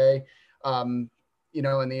NBA, and the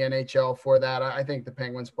NHL for that. I think the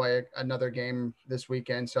Penguins play another game this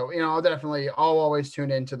weekend. So, I'll always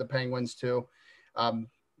tune into the Penguins too.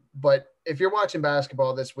 But if you're watching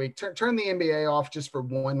basketball this week, turn the NBA off just for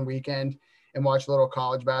one weekend and watch a little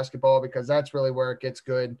college basketball, because that's really where it gets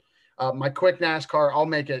good. My quick NASCAR, I'll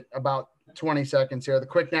make it about 20 seconds here. The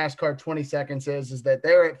quick NASCAR 20 seconds is that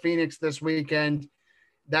they're at Phoenix this weekend.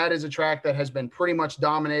 That is a track that has been pretty much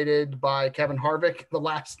dominated by Kevin Harvick the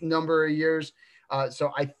last number of years.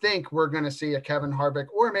 So I think we're going to see a Kevin Harvick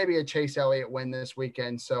or maybe a Chase Elliott win this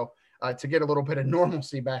weekend. So to get a little bit of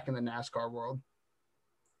normalcy back in the NASCAR world.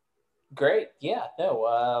 Great. Yeah.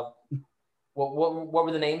 No. What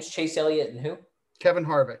were the names? Chase Elliott and who? Kevin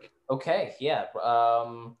Harvick. Okay. Yeah.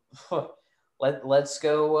 Let's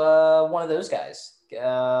go one of those guys.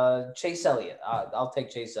 Chase Elliott. I'll take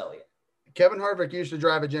Chase Elliott. Kevin Harvick used to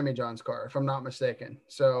drive a Jimmy John's car, if I'm not mistaken.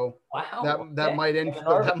 So wow, that might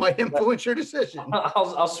influence your decision.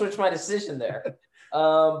 I'll switch my decision there.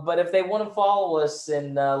 But if they want to follow us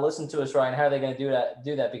and listen to us, Ryan, how are they going to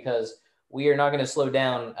do that? Because we are not going to slow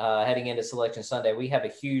down heading into Selection Sunday. We have a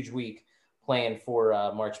huge week planned for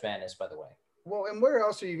March Madness, by the way. Well, and where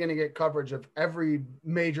else are you going to get coverage of every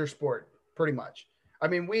major sport, pretty much? I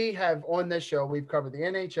mean, we have on this show, we've covered the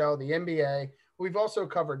NHL, the NBA. We've also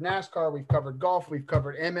covered NASCAR. We've covered golf. We've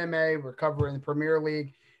covered MMA. We're covering the Premier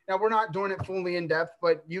League. Now, we're not doing it fully in depth,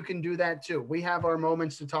 but you can do that too. We have our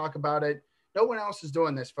moments to talk about it. No one else is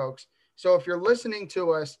doing this, folks. So if you're listening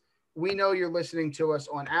to us, we know you're listening to us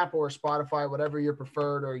on Apple or Spotify, whatever your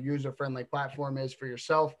preferred or user-friendly platform is for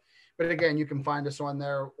yourself. But again, you can find us on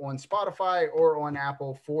there on Spotify or on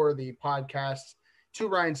Apple for the podcasts to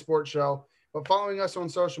Ryan Sports Show. But following us on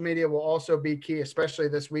social media will also be key, especially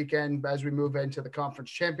this weekend as we move into the conference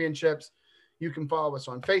championships. You can follow us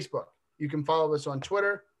on Facebook. You can follow us on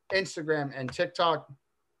Twitter, Instagram, and TikTok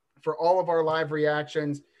for all of our live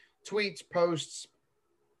reactions, tweets, posts,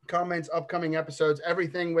 comments, upcoming episodes,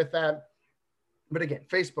 everything with that. But again,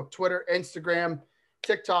 Facebook, Twitter, Instagram,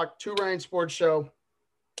 TikTok, to Ryan Sports Show.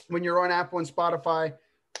 When you're on Apple and Spotify,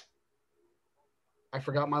 I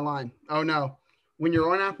forgot my line. Oh, no. When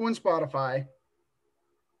you're on Apple and Spotify,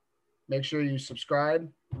 make sure you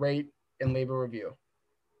subscribe, rate, and leave a review.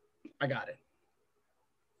 I got it.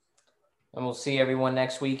 And we'll see everyone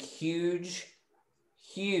next week. Huge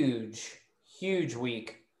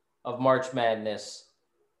week of March Madness.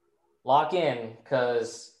 Lock in,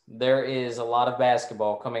 because there is a lot of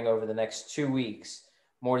basketball coming over the next 2 weeks,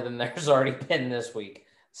 more than there's already been this week.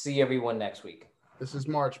 See everyone next week. This is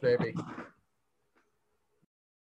March, baby.